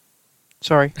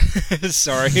 Sorry.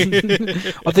 Sorry.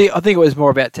 I think it was more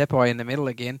about Tepai in the middle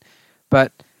again,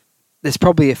 but there's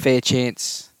probably a fair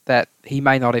chance that he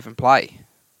may not even play.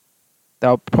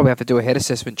 They'll probably have to do a head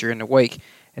assessment during the week,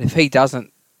 and if he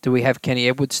doesn't, do we have Kenny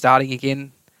Edwards starting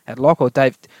again at lock, or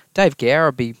Dave Gower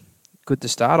would be good to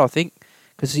start, I think,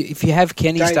 because if you have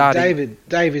Kenny starting,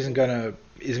 Dave isn't going to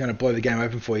is going to blow the game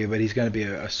open for you, but he's going to be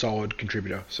a solid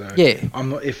contributor. So Yeah. I'm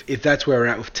not, if that's where we're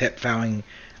at with Tep fouling,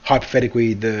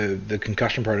 hypothetically the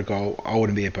concussion protocol, I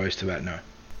wouldn't be opposed to that. No.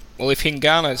 Well, if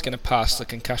Hingano is going to pass the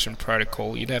concussion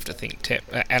protocol, you'd have to think Tep.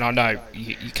 And I know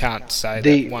you can't say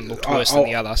that one looked worse than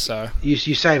the other. So you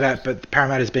say that, but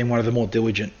Parramatta's been one of the more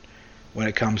diligent when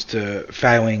it comes to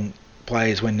failing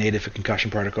players when needed for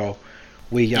concussion protocol.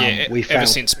 We failed ever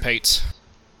since Pete's.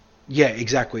 Yeah,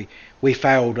 exactly. We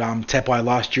failed Tepai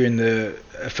last year in the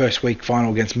first week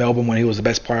final against Melbourne when he was the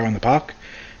best player on the park,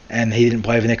 and he didn't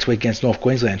play the next week against North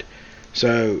Queensland.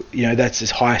 So, that's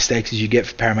as high stakes as you get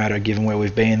for Parramatta given where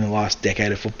we've been in the last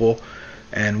decade of football,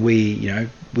 and we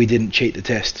didn't cheat the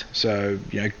test. So,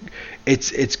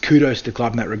 it's kudos to the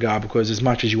club in that regard, because as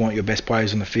much as you want your best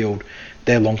players on the field,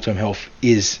 their long-term health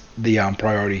is the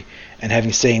priority. And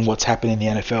having seen what's happened in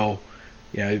the NFL,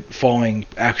 following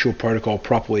actual protocol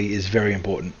properly is very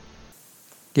important.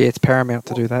 Yeah, it's paramount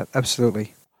to do that.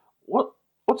 Absolutely.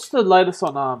 What's the latest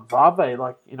on Varve?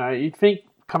 Like, you'd think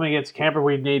coming against Canberra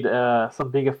we'd need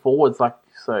some bigger forwards. Like,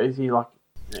 so is he like?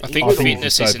 I think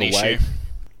fitness is an issue.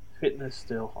 Fitness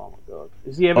still. Oh my god.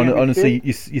 Is he ever? Honestly,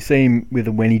 you see him with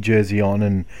a Wenny jersey on,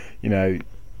 and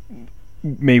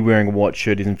me wearing a white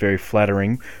shirt isn't very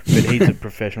flattering. But he's a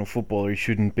professional footballer. He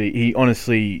shouldn't be. He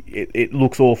honestly, it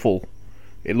looks awful.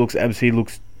 It looks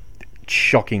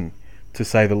shocking, to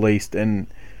say the least. And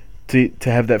to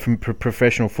have that from a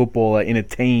professional footballer in a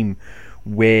team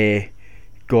where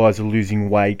guys are losing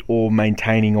weight or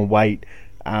maintaining a weight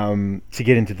to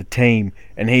get into the team,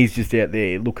 and he's just out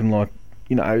there looking like,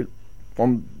 sorry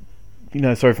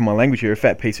for my language here, a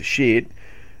fat piece of shit,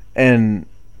 and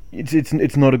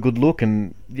it's not a good look.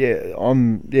 And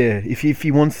if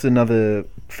he wants another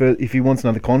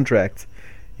contract,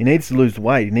 he needs to lose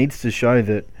weight. He needs to show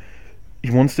that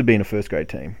he wants to be in a first grade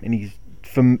team. And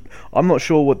I'm not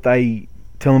sure what they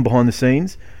tell him behind the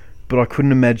scenes, but I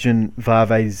couldn't imagine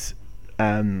Varve's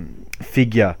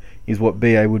figure is what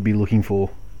BA would be looking for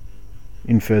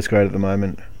in first grade at the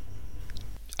moment.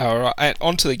 All right, and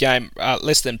on to the game,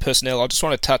 less than personnel. I just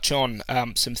want to touch on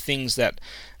some things that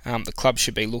the club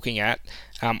should be looking at.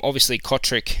 Obviously,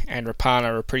 Kotrick and Rapana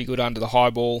are pretty good under the high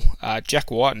ball.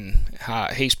 Jack Whiten,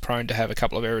 he's prone to have a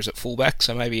couple of errors at fullback,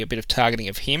 so maybe a bit of targeting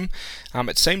of him.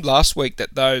 It seemed last week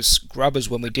that those grubbers,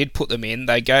 when we did put them in,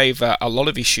 they gave a lot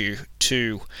of issue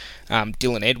to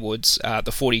Dylan Edwards,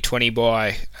 the 40-20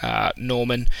 by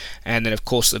Norman, and then of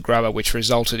course the grubber, which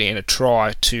resulted in a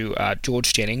try to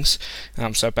George Jennings.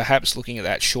 So perhaps looking at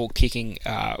that short kicking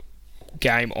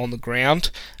game on the ground.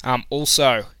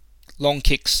 Also, long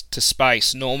kicks to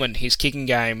space. Norman, his kicking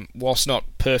game, whilst not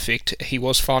perfect, he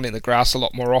was finding the grass a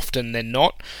lot more often than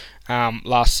not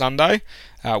last Sunday,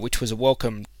 which was a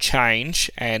welcome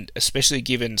change, and especially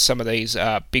given some of these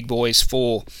big boys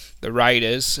for the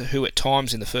Raiders, who at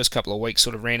times in the first couple of weeks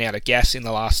sort of ran out of gas in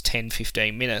the last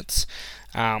 10-15 minutes,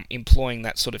 employing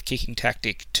that sort of kicking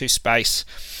tactic to space,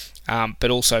 but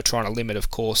also trying to limit,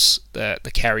 of course, the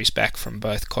carries back from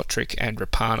both Kotrick and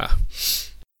Rapana.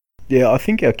 Yeah, I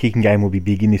think our kicking game will be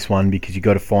big in this one, because you've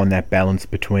got to find that balance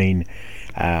between,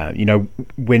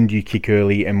 when do you kick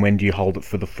early and when do you hold it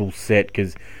for the full set,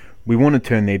 because we want to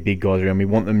turn their big guys around. We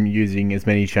want them using as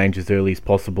many changes early as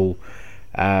possible,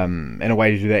 and a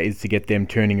way to do that is to get them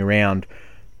turning around.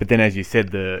 But then, as you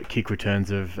said, the kick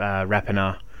returns of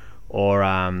Rapana or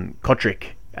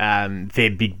Kotrick,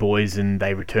 they're big boys and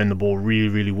they return the ball really,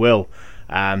 really well.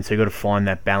 So you've got to find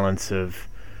that balance of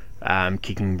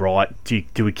kicking right.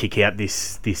 Do we kick out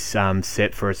this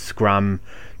set for a scrum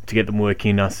to get them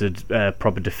working us a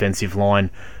proper defensive line?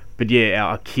 But yeah,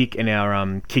 our kick and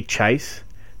our kick chase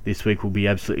this week will be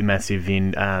absolutely massive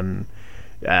in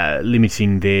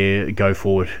limiting their go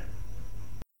forward.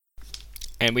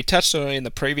 And we touched on it in the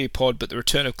preview pod, but the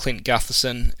return of Clint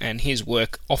Gutherson and his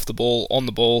work off the ball, on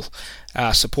the ball,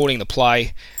 supporting the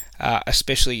play,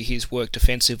 especially his work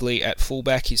defensively at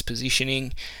fullback, his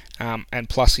positioning, and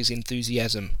plus his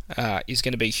enthusiasm is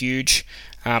going to be huge.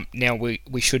 Now we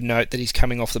should note that he's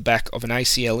coming off the back of an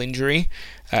ACL injury.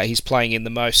 He's playing in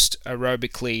the most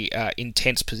aerobically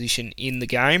intense position in the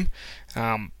game,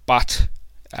 but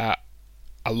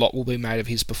a lot will be made of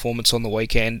his performance on the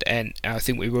weekend, and I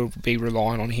think we will be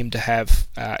relying on him to have,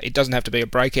 it doesn't have to be a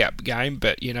breakout game,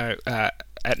 but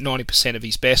at 90% of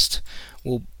his best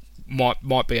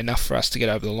might be enough for us to get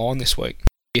over the line this week.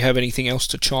 Do you have anything else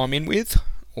to chime in with?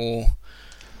 Or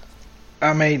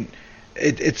I mean,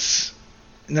 it's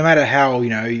no matter how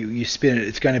you spin it,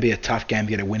 it's going to be a tough game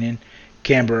to get a win in.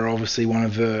 Canberra are obviously one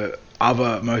of the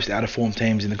other most out of form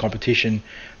teams in the competition,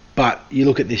 but you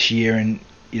look at this year and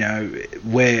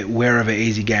wherever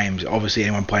easy games, obviously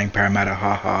anyone playing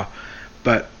Parramatta,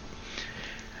 But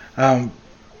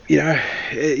you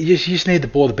just need the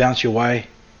ball to bounce your way.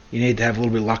 You need to have a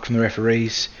little bit of luck from the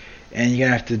referees, and you're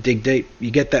gonna have to dig deep.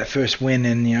 You get that first win,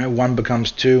 and one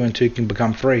becomes two, and two can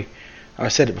become three. I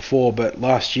said it before, but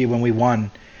last year when we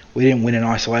won, we didn't win in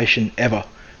isolation ever.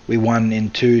 We won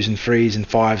in 2s and 3s and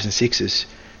 5s and 6s.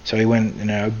 So we went,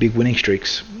 big winning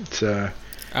streaks. So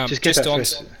just get that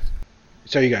first.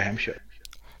 So you go, Hampshire.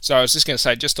 So I was just going to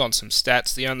say, just on some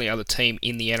stats, the only other team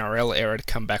in the NRL era to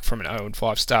come back from an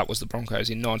 0-5 start was the Broncos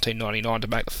in 1999 to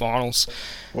make the finals.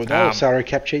 Well, they were salary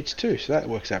cap cheats too, so that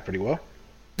works out pretty well.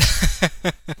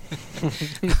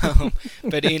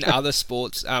 But in other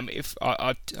sports, if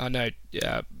I know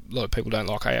a lot of people don't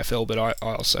like AFL, but I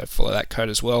also follow that code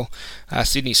as well.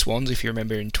 Sydney Swans, if you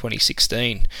remember, in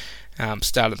 2016,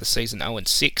 started the season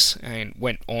 0-6 and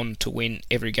went on to win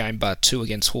every game but 2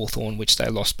 against Hawthorn, which they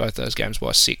lost both those games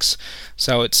by 6.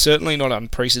 So it's certainly not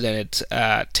unprecedented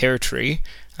territory,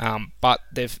 but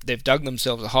they've dug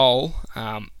themselves a hole.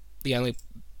 The only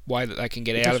way that they can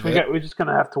get out of it... We're just going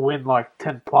to have to win like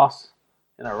 10 plus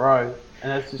in a row,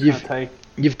 and that's just going to take...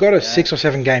 You've got a 6 or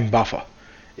 7 game buffer,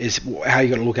 is how you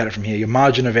got to look at it from here. Your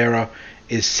margin of error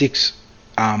is 6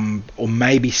 or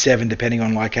maybe 7, depending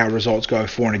on like how results go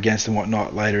for and against and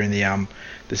whatnot later in the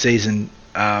season,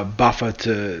 buffer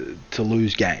to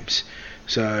lose games.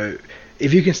 So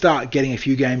if you can start getting a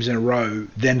few games in a row,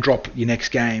 then drop your next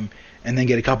game, and then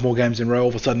get a couple more games in a row, all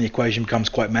of a sudden the equation becomes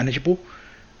quite manageable.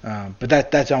 But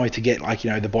that's only to get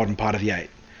the bottom part of the 8.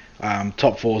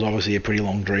 Top 4 is obviously a pretty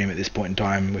long dream at this point in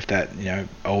time with that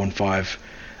 0-5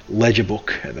 ledger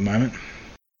book at the moment.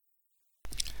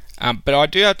 But I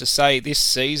do have to say, this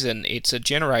season, it's a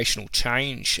generational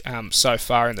change so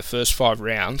far in the first 5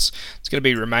 rounds. It's going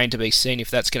to remain to be seen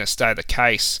if that's going to stay the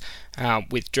case,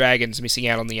 with Dragons missing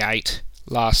out on the 8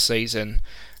 last season,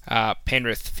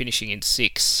 Penrith finishing in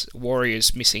 6,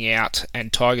 Warriors missing out,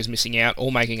 and Tigers missing out,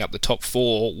 all making up the top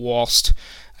 4, whilst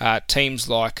teams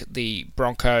like the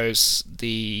Broncos,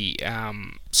 the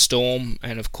Storm,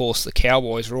 and of course the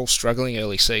Cowboys are all struggling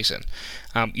early season.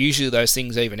 Usually those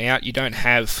things even out. You don't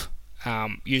have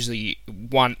usually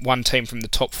one team from the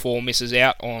top 4 misses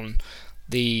out on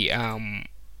the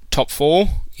top 4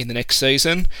 in the next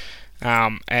season,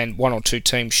 and 1 or 2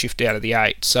 teams shift out of the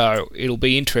 8. So it'll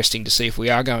be interesting to see if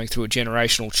we are going through a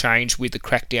generational change with the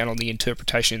crackdown on the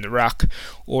interpretation in the ruck,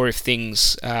 or if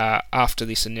things after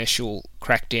this initial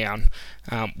crackdown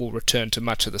will return to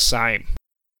much of the same.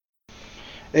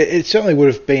 It certainly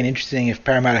would have been interesting if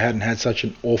Parramatta hadn't had such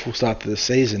an awful start to the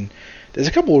season. There's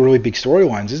a couple of really big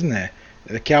storylines, isn't there?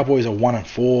 The Cowboys are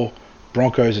 1-4,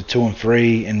 Broncos are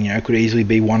 2-3, and could easily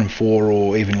be 1-4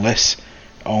 or even less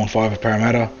 0-5 of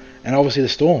Parramatta. And obviously the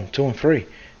Storm, 2-3.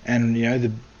 And,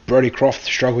 the Brodie Croft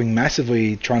struggling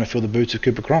massively trying to fill the boots of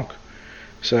Cooper Cronk.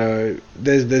 So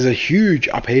there's a huge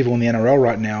upheaval in the NRL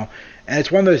right now. And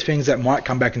it's one of those things that might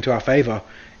come back into our favour,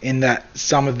 in that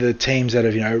some of the teams that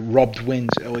have, robbed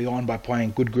wins early on by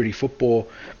playing good, gritty football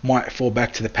might fall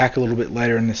back to the pack a little bit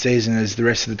later in the season as the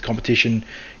rest of the competition,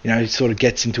 sort of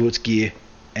gets into its gear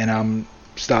and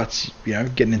starts,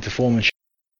 getting into form and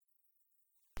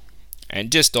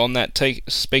And just on that,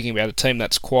 speaking about a team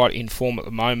that's quite in form at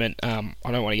the moment, I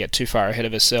don't want to get too far ahead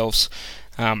of ourselves,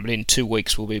 but in 2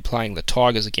 weeks we'll be playing the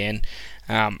Tigers again,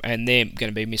 and they're going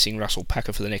to be missing Russell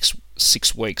Packer for the next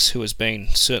 6 weeks, who has been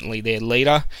certainly their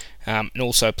leader, and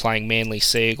also playing Manly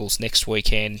Sea Eagles next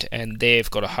weekend, and they've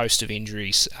got a host of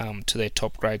injuries to their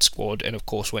top grade squad, and of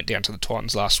course went down to the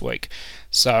Titans last week.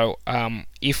 So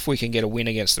if we can get a win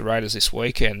against the Raiders this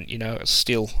week, and it's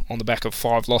still on the back of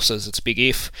 5 losses, it's a big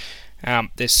if.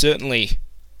 There's certainly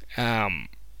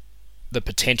the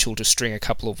potential to string a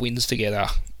couple of wins together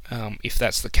if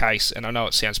that's the case. And I know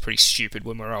it sounds pretty stupid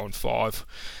when we're 0-5,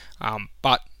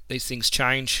 but these things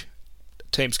change.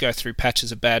 Teams go through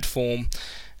patches of bad form.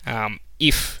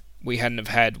 If we hadn't have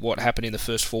had what happened in the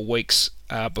first 4 weeks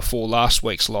before last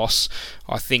week's loss,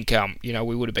 I think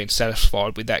we would have been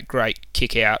satisfied with that great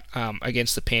kick out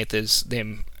against the Panthers,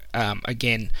 them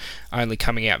again only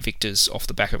coming out victors off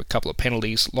the back of a couple of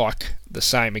penalties, like the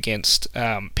same against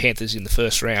Panthers in the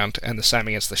first round and the same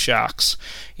against the Sharks,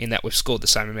 in that we've scored the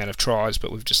same amount of tries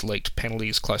but we've just leaked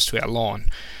penalties close to our line.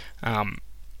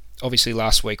 Obviously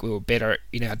last week we were better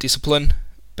in our discipline,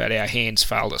 but our hands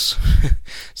failed us.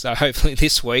 So hopefully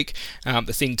this week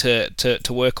the thing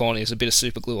to work on is a bit of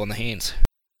super glue on the hands.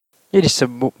 Yeah, just a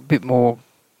bit more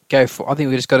go for. I think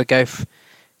we just got to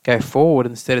go forward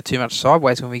instead of too much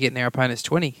sideways when we get in our opponent's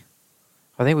 20.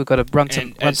 I think we've got to run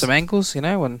some angles,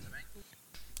 and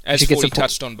as Forty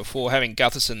touched on before, having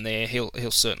Gutherson there,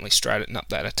 he'll certainly straighten up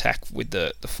that attack with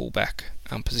the fullback.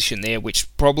 position there,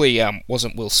 which probably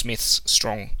wasn't Will Smith's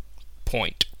strong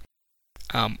point.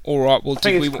 All right, well,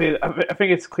 I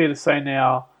think it's clear to say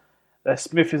now that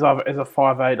Smith is a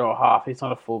 5'8" or a half. He's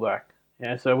not a fullback.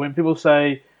 Yeah, so when people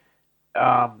say,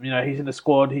 he's in the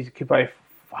squad, he can play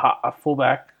a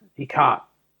fullback, he can't.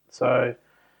 So,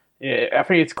 yeah, I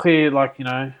think it's clear,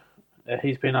 that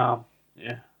he's been, Well,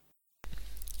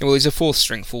 he's a fourth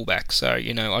string fullback, so,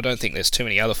 I don't think there's too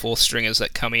many other fourth stringers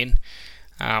that come in.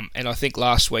 And I think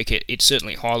last week it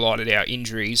certainly highlighted our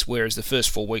injuries, whereas the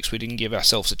first 4 weeks we didn't give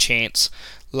ourselves a chance.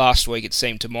 Last week it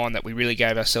seemed to mind that we really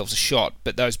gave ourselves a shot,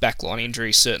 but those backline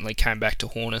injuries certainly came back to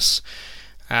haunt us.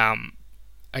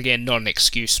 Again, not an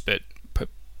excuse, but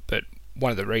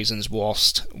one of the reasons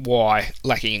why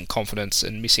lacking in confidence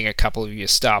and missing a couple of your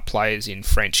star players in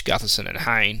French, Gutherson and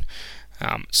Hayne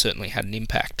certainly had an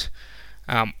impact.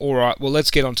 All right, well,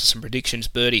 let's get on to some predictions,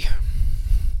 Birdie.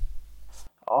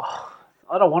 Oh,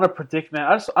 I don't want to predict, man.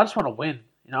 I just want to win.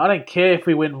 I don't care if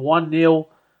we win 1-0.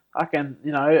 I can,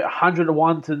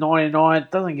 101 to 99.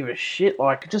 Doesn't give a shit.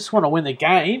 I just want to win the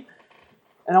game.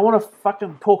 And I want to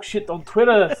fucking talk shit on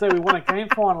Twitter, say we won a game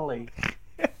finally.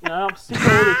 I'm sick of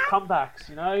all these comebacks.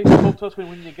 Talk to us when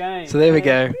we win the game. So there we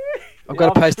go. I've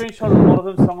got to post. I've screenshotted a lot of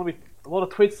them, so I'm going to be a lot of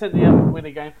tweets sent out when we win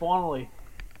the game finally.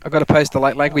 I've got to post the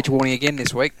late language warning again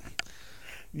this week.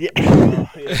 Yeah.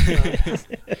 It's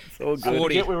all good. I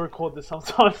forget we record this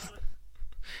sometimes.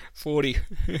 40.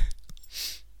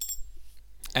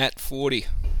 At 40.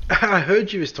 I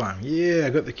heard you this time. Yeah, I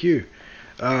got the cue.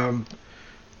 Oh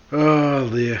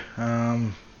dear.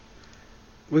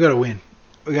 We got to win.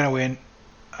 We're going to win.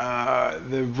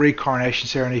 The recoronation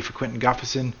ceremony for Quentin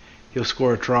Gufferson. He'll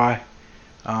score a try.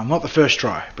 Not the first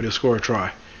try, but he'll score a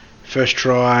try. First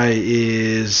try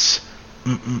is...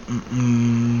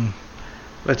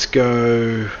 Let's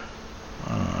go...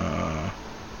 I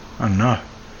don't know.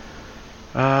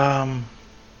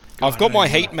 I've got my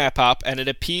heat map up, and it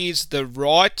appears the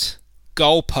right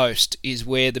goalpost is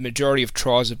where the majority of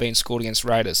tries have been scored against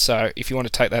Raiders. So if you want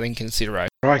to take that in consideration.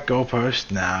 Right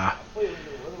goalpost? Nah.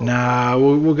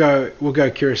 We'll go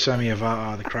Kirasami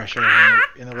Avaa, the crusher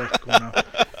in the left corner.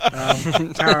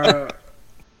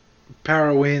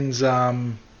 Para wins. I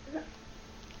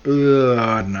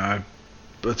don't know.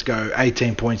 Let's go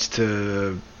 18 points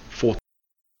to 4.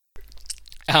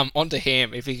 On to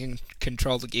Ham, if he can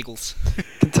control the giggles.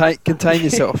 Contain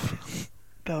yourself.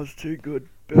 That was too good.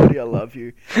 Birdie, I love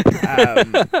you.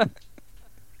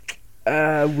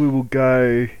 We will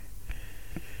go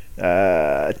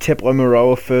Teplo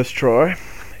Maroa first try.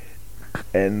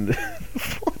 And the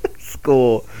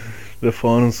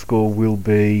final score will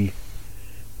be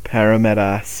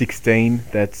Parramatta 16.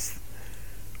 That's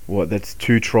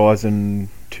 2 tries and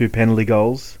 2 penalty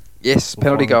goals. Yes, We'll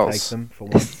penalty finally goals. Take them for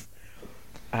once.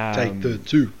 Take the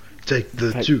 2. Take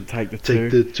the 2. Take the 2.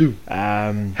 Take the 2.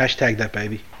 Hashtag that,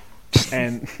 baby.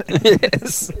 And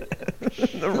Yes.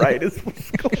 the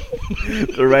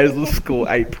Raiders will score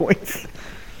 8 points.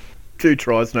 2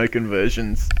 tries, no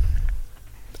conversions.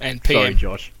 And PM. Sorry,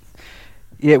 Josh.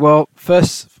 Yeah, well,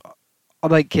 first, I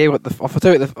don't care I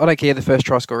don't care the first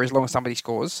try scorer as long as somebody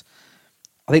scores.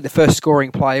 I think the first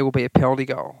scoring play will be a penalty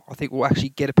goal. I think we'll actually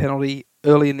get a penalty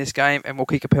early in this game, and we'll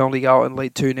kick a penalty goal and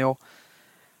lead 2-0.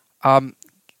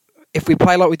 If we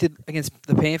play like we did against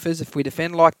the Panthers, if we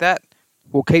defend like that,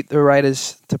 we'll keep the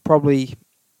Raiders to probably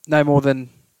no more than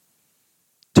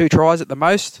 2 tries at the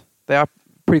most. They are a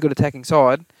pretty good attacking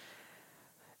side.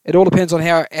 It all depends on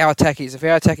how our attack is. If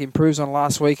our attack improves on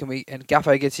last week and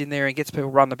Guffo gets in there and gets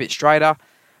people running a bit straighter,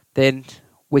 then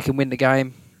we can win the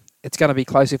game. It's going to be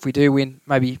close if we do win,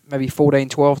 maybe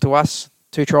 14-12 to us.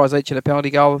 2 tries each and a penalty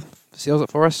goal seals it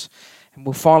for us. And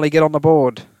we'll finally get on the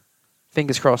board.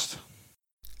 Fingers crossed.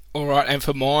 All right, and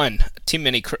for mine, Tim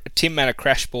Manor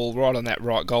crash ball right on that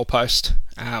right goalpost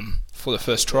for the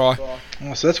first try.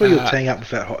 Oh, so that's where you're teeing up with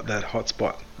that hot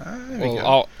spot. I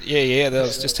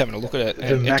was just having a look at it.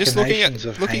 And just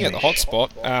looking at the hot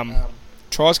spot,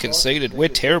 tries conceded. We're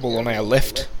terrible on our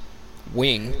left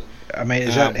wing. I mean,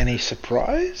 is that any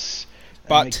surprise?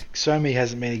 But Somi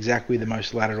hasn't been exactly the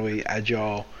most laterally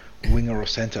agile winger or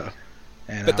centre.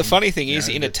 But the funny thing is,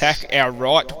 in attack, our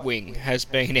right wing has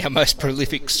been our most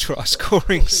prolific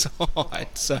try-scoring side.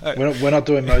 So we're not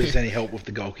doing Moses any help with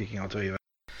the goal kicking, I'll tell you that.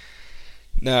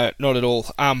 No, not at all.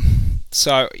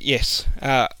 So, yes,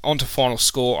 on to final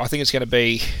score. I think it's going to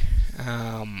be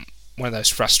one of those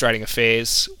frustrating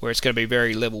affairs where it's going to be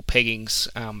very level peggings,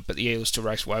 but the Eels to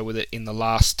race away with it in the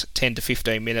last 10 to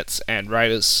 15 minutes, and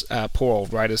Raiders, poor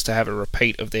old Raiders, to have a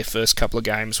repeat of their first couple of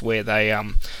games where they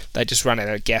just run out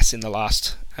of gas in the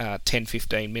last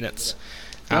 10-15 minutes.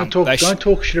 Don't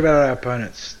talk shit about our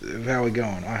opponents. How we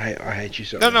going? I hate you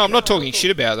so much. No, I'm not talking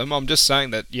shit about them. I'm just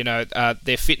saying that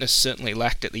their fitness certainly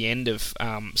lacked at the end of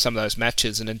some of those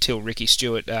matches, and until Ricky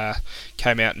Stewart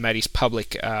came out and made his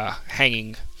public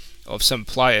hanging of some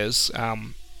players,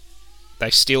 they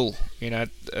still,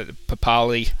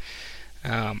 Papali.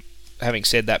 Having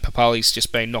said that, Papali's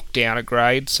just been knocked down a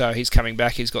grade, so he's coming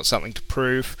back. He's got something to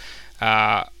prove.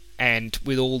 And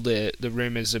with all the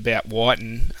rumours about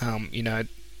Whiten,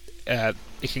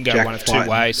 it can go one of two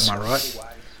ways. Am I right?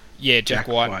 Yeah, Jack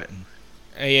Whiten.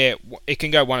 Yeah, it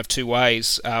can go one of two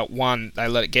ways. One, they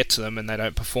let it get to them and they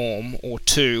don't perform, or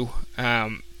two,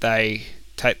 they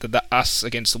take the us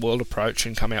against the world approach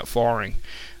and come out firing.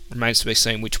 Remains to be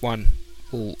seen which one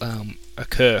will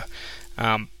occur.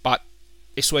 But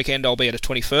this weekend I'll be at a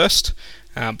 21st,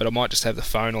 but I might just have the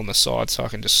phone on the side so I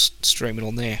can just stream it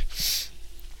on there.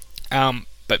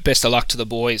 But best of luck to the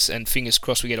boys, and fingers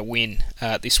crossed we get a win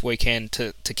this weekend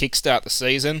to kickstart the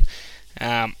season.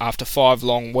 After 5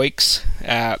 long weeks,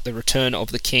 the return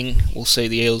of the King will see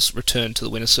the Eels return to the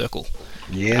winner's circle.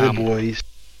 Yeah, the boys.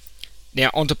 Now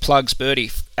on to plugs,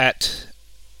 Birdie, at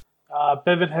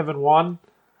Bevan Heaven 1.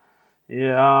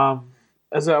 Yeah.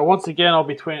 Once again, I'll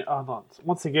be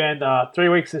once again, 3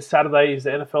 weeks this Saturday is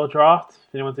the NFL draft.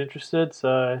 If anyone's interested,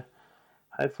 so.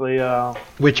 Hopefully,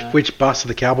 which bus are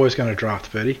the Cowboys going to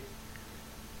draft, Bertie?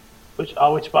 Which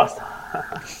bus?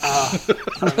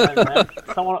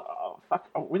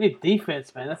 We need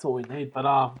defense, man. That's all we need. But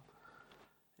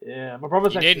yeah, my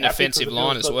brother's you need an offensive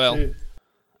line as well. Yeah,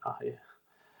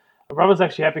 my brother's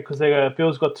actually happy because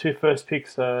Bills got 2 first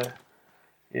picks. So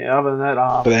yeah, other than that,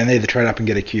 but they need to trade up and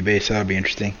get a QB, so that'll be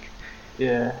interesting.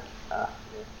 Yeah,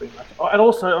 pretty much. Oh, and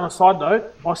also on a side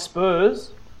note, my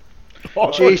Spurs.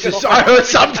 Oh, Jesus, I heard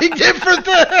something different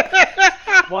there.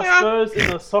 My Spurs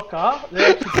in the soccer, they're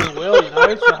actually doing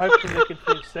well, so hopefully they can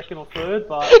finish second or third.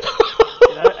 But,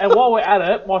 and while we're at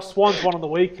it, my Swans won on the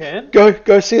weekend.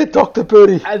 Go see a Dr.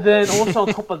 Birdie. And then also on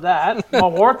top of that, my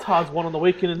Waratahs won on the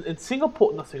weekend in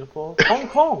Singapore. Not Singapore, Hong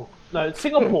Kong. No,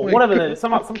 Singapore, whatever that is,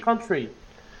 some country.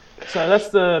 So that's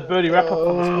the Birdie wrap-up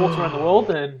of the sports around the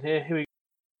world. And yeah, here we go.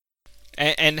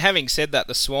 And having said that,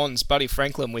 the Swans, Buddy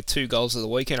Franklin with 2 goals of the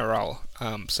week in a row.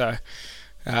 So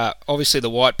obviously the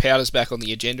white powder's back on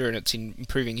the agenda and it's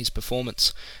improving his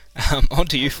performance. On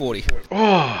to you, 40.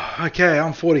 Oh, okay.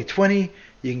 I'm 4020.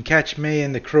 You can catch me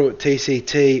and the crew at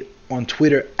TCT on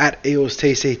Twitter at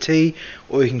EelsTCT,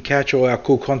 or you can catch all our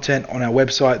cool content on our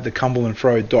website,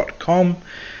 thecumberlandfro.com.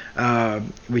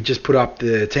 We just put up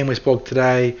the Team West blog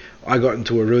today. I got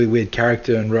into a really weird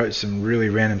character and wrote some really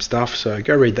random stuff, so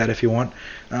go read that if you want.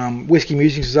 Whiskey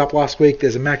Musings was up last week.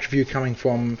 There's a match review coming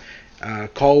from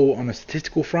Cole on a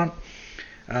statistical front.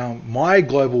 My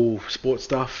global sports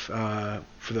stuff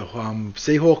for the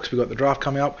Seahawks, we've got the draft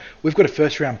coming up. We've got a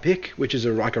first round pick, which is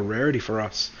like a rarity for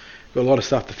us. Got a lot of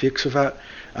stuff to fix with that.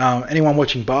 Anyone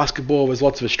watching basketball, there's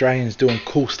lots of Australians doing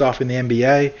cool stuff in the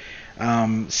NBA.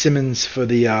 Simmons for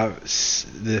the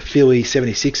Philly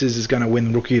 76ers is going to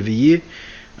win Rookie of the Year.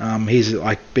 He's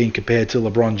like being compared to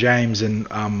LeBron James and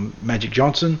Magic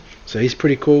Johnson, so he's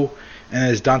pretty cool. And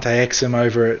there's Dante Exum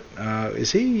over at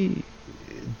is he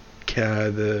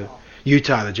the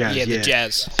Utah, the Jazz? Yeah, the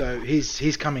Jazz. So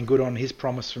he's coming good on his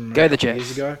promise from Go a the couple Jazz.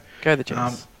 years ago. Go the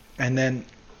Jazz. And then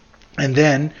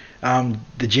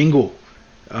the Jingle.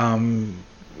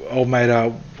 Old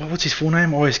mate, what's his full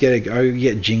name? I always get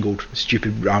jingled.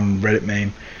 Stupid Reddit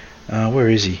meme. Where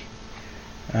is he?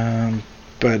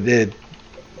 But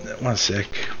one sec.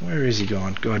 Where is he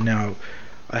gone? God, now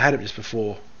I had it just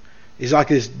before. He's like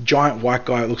this giant white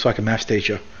guy that looks like a maths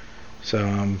teacher.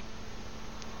 So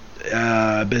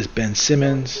there's Ben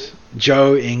Simmons,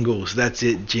 Joe Ingles. That's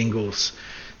it, Jingles.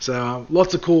 So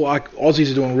lots of cool.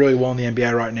 Aussies are doing really well in the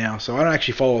NBA right now. So I don't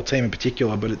actually follow a team in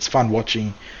particular, but it's fun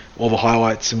watching all the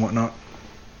highlights and whatnot.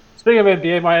 Speaking of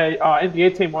NBA, my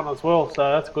NBA team won as well,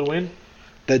 so that's a good win.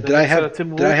 Did I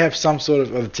have some sort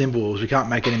of the Timberwolves? We can't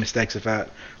make any mistakes of that,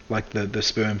 like the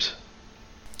Sperms.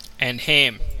 And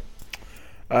Ham.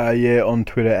 Yeah, on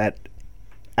Twitter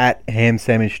at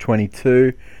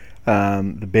HamSandwich22.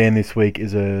 The band this week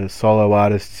is a solo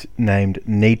artist named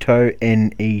Neto,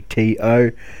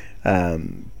 Neto.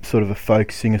 Sort of a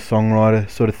folk singer-songwriter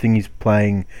sort of thing. He's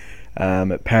playing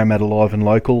at Parramatta Live and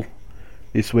Local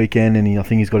this weekend, and I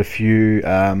think he's got a few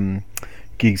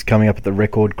gigs coming up at the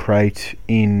Record Crate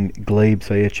in Glebe,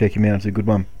 so yeah, check him out. It's a good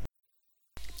one.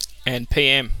 And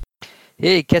PM.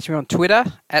 Yeah, you can catch me on Twitter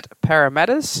at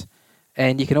Parramatters,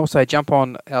 and you can also jump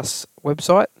on our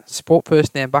website,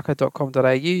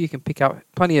 sportfirstnambucca.com.au. You can pick up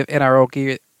plenty of NRL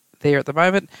gear there at the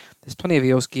moment. There's plenty of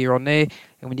Eels gear on there.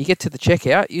 And when you get to the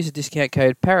checkout, use the discount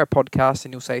code PARAPODCAST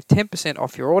and you'll save 10%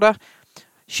 off your order.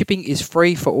 Shipping is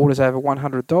free for orders over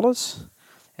 $100.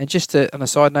 And just on a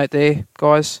side note there,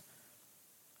 guys,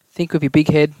 think with your big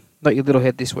head, not your little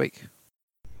head this week.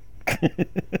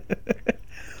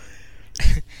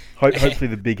 Hopefully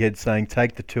the big head's saying,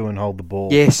 take the 2 and hold the ball.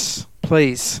 Yes,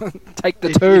 please. Take the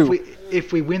 2.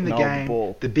 If we win the Hold the game,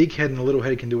 ball. the big head and the little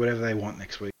head can do whatever they want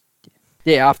next week.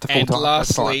 Yeah, after full And time.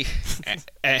 lastly,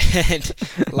 and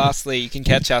lastly, you can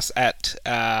catch us at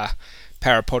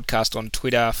Parapodcast on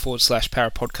Twitter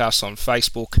 /Parapodcast on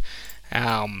Facebook.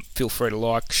 Feel free to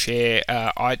like, share.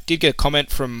 I did get a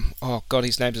comment from,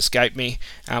 his name's escaped me,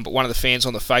 but one of the fans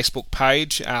on the Facebook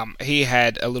page. He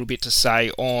had a little bit to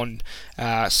say on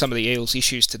some of the Eels'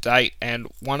 issues to date, and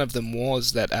one of them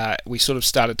was that we sort of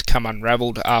started to come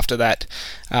unravelled after that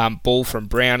ball from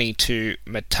Brownie to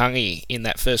Matangi in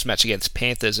that first match against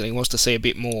Panthers, and he wants to see a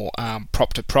bit more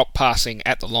prop-to-prop passing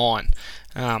at the line.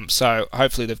 So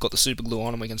hopefully they've got the super glue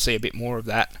on and we can see a bit more of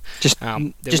that.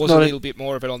 There was a little bit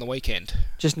more of it on the weekend.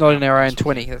 Just not in our own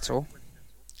 20, that's all.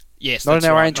 Yes, Not that's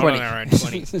in our right, own 20. Not in our own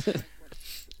 20.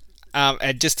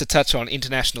 And just to touch on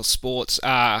international sports,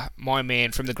 my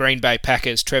man from the Green Bay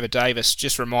Packers, Trevor Davis,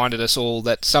 just reminded us all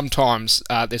that sometimes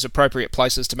there's appropriate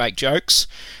places to make jokes,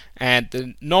 and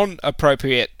the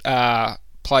non-appropriate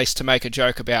place to make a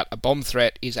joke about a bomb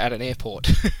threat is at an airport.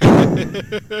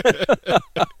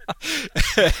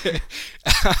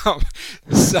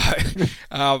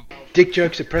 Dick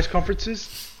jokes at press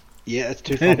conferences? Yeah, that's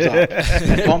 2 thumbs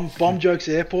up. Bomb jokes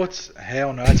at airports?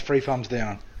 Hell no, that's 3 thumbs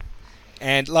down.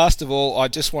 And last of all, I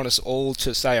just want us all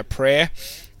to say a prayer,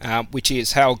 which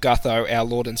is, Hail Gutho, our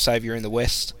Lord and Saviour in the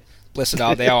West. Blessed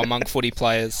art thou among footy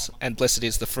players, and blessed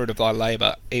is the fruit of thy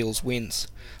labour. Eels wins.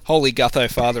 Holy Gutho,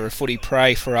 Father of footy,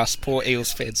 pray for us poor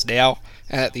Eels feds now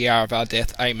and at the hour of our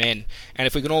death. Amen. And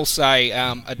if we can all say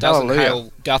a dozen Hallelujah.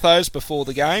 Hail Guthos before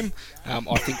the game, I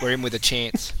think we're in with a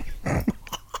chance.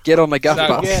 Get on the Guth So,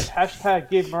 bus. Yes, hashtag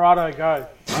give Murado a go.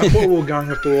 I thought we were going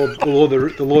with the Lord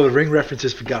of the Ring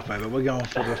references for Gutho, but we're going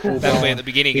for the full. That'll be at the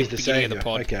beginning He's of the saviour.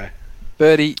 pod. Okay.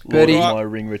 Birdie, Lord of Right. my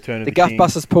ring, return of the the Guth king.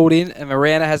 bus has pulled in and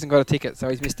Miranda hasn't got a ticket, so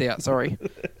he's missed out. Sorry.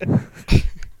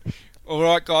 All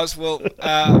right, guys. Well,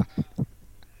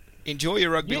 enjoy your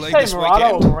rugby You league say this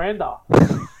Murado weekend. or Miranda?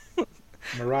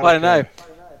 Murado I don't know.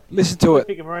 Listen to it.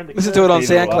 Pick a Miranda Listen to it on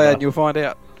Either or. SoundCloud and you'll find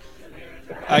out.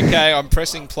 Okay, I'm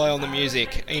pressing play on the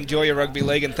music. Enjoy your rugby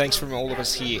league, and thanks from all of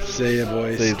us here. See ya,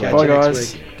 boys. See you Catch Bye, you next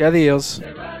guys. week. Go the Eels.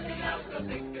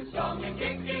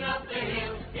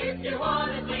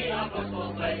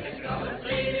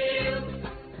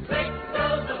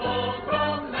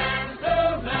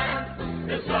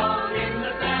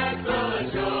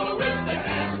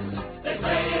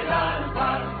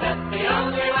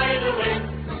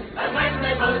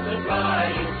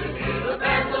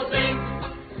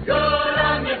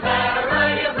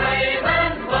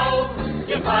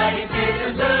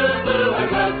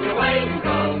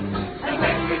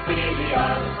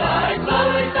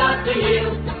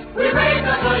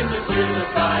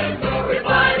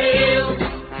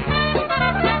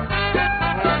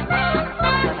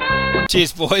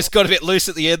 Cheers, boys. Got a bit loose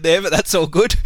at the end there, but that's all good.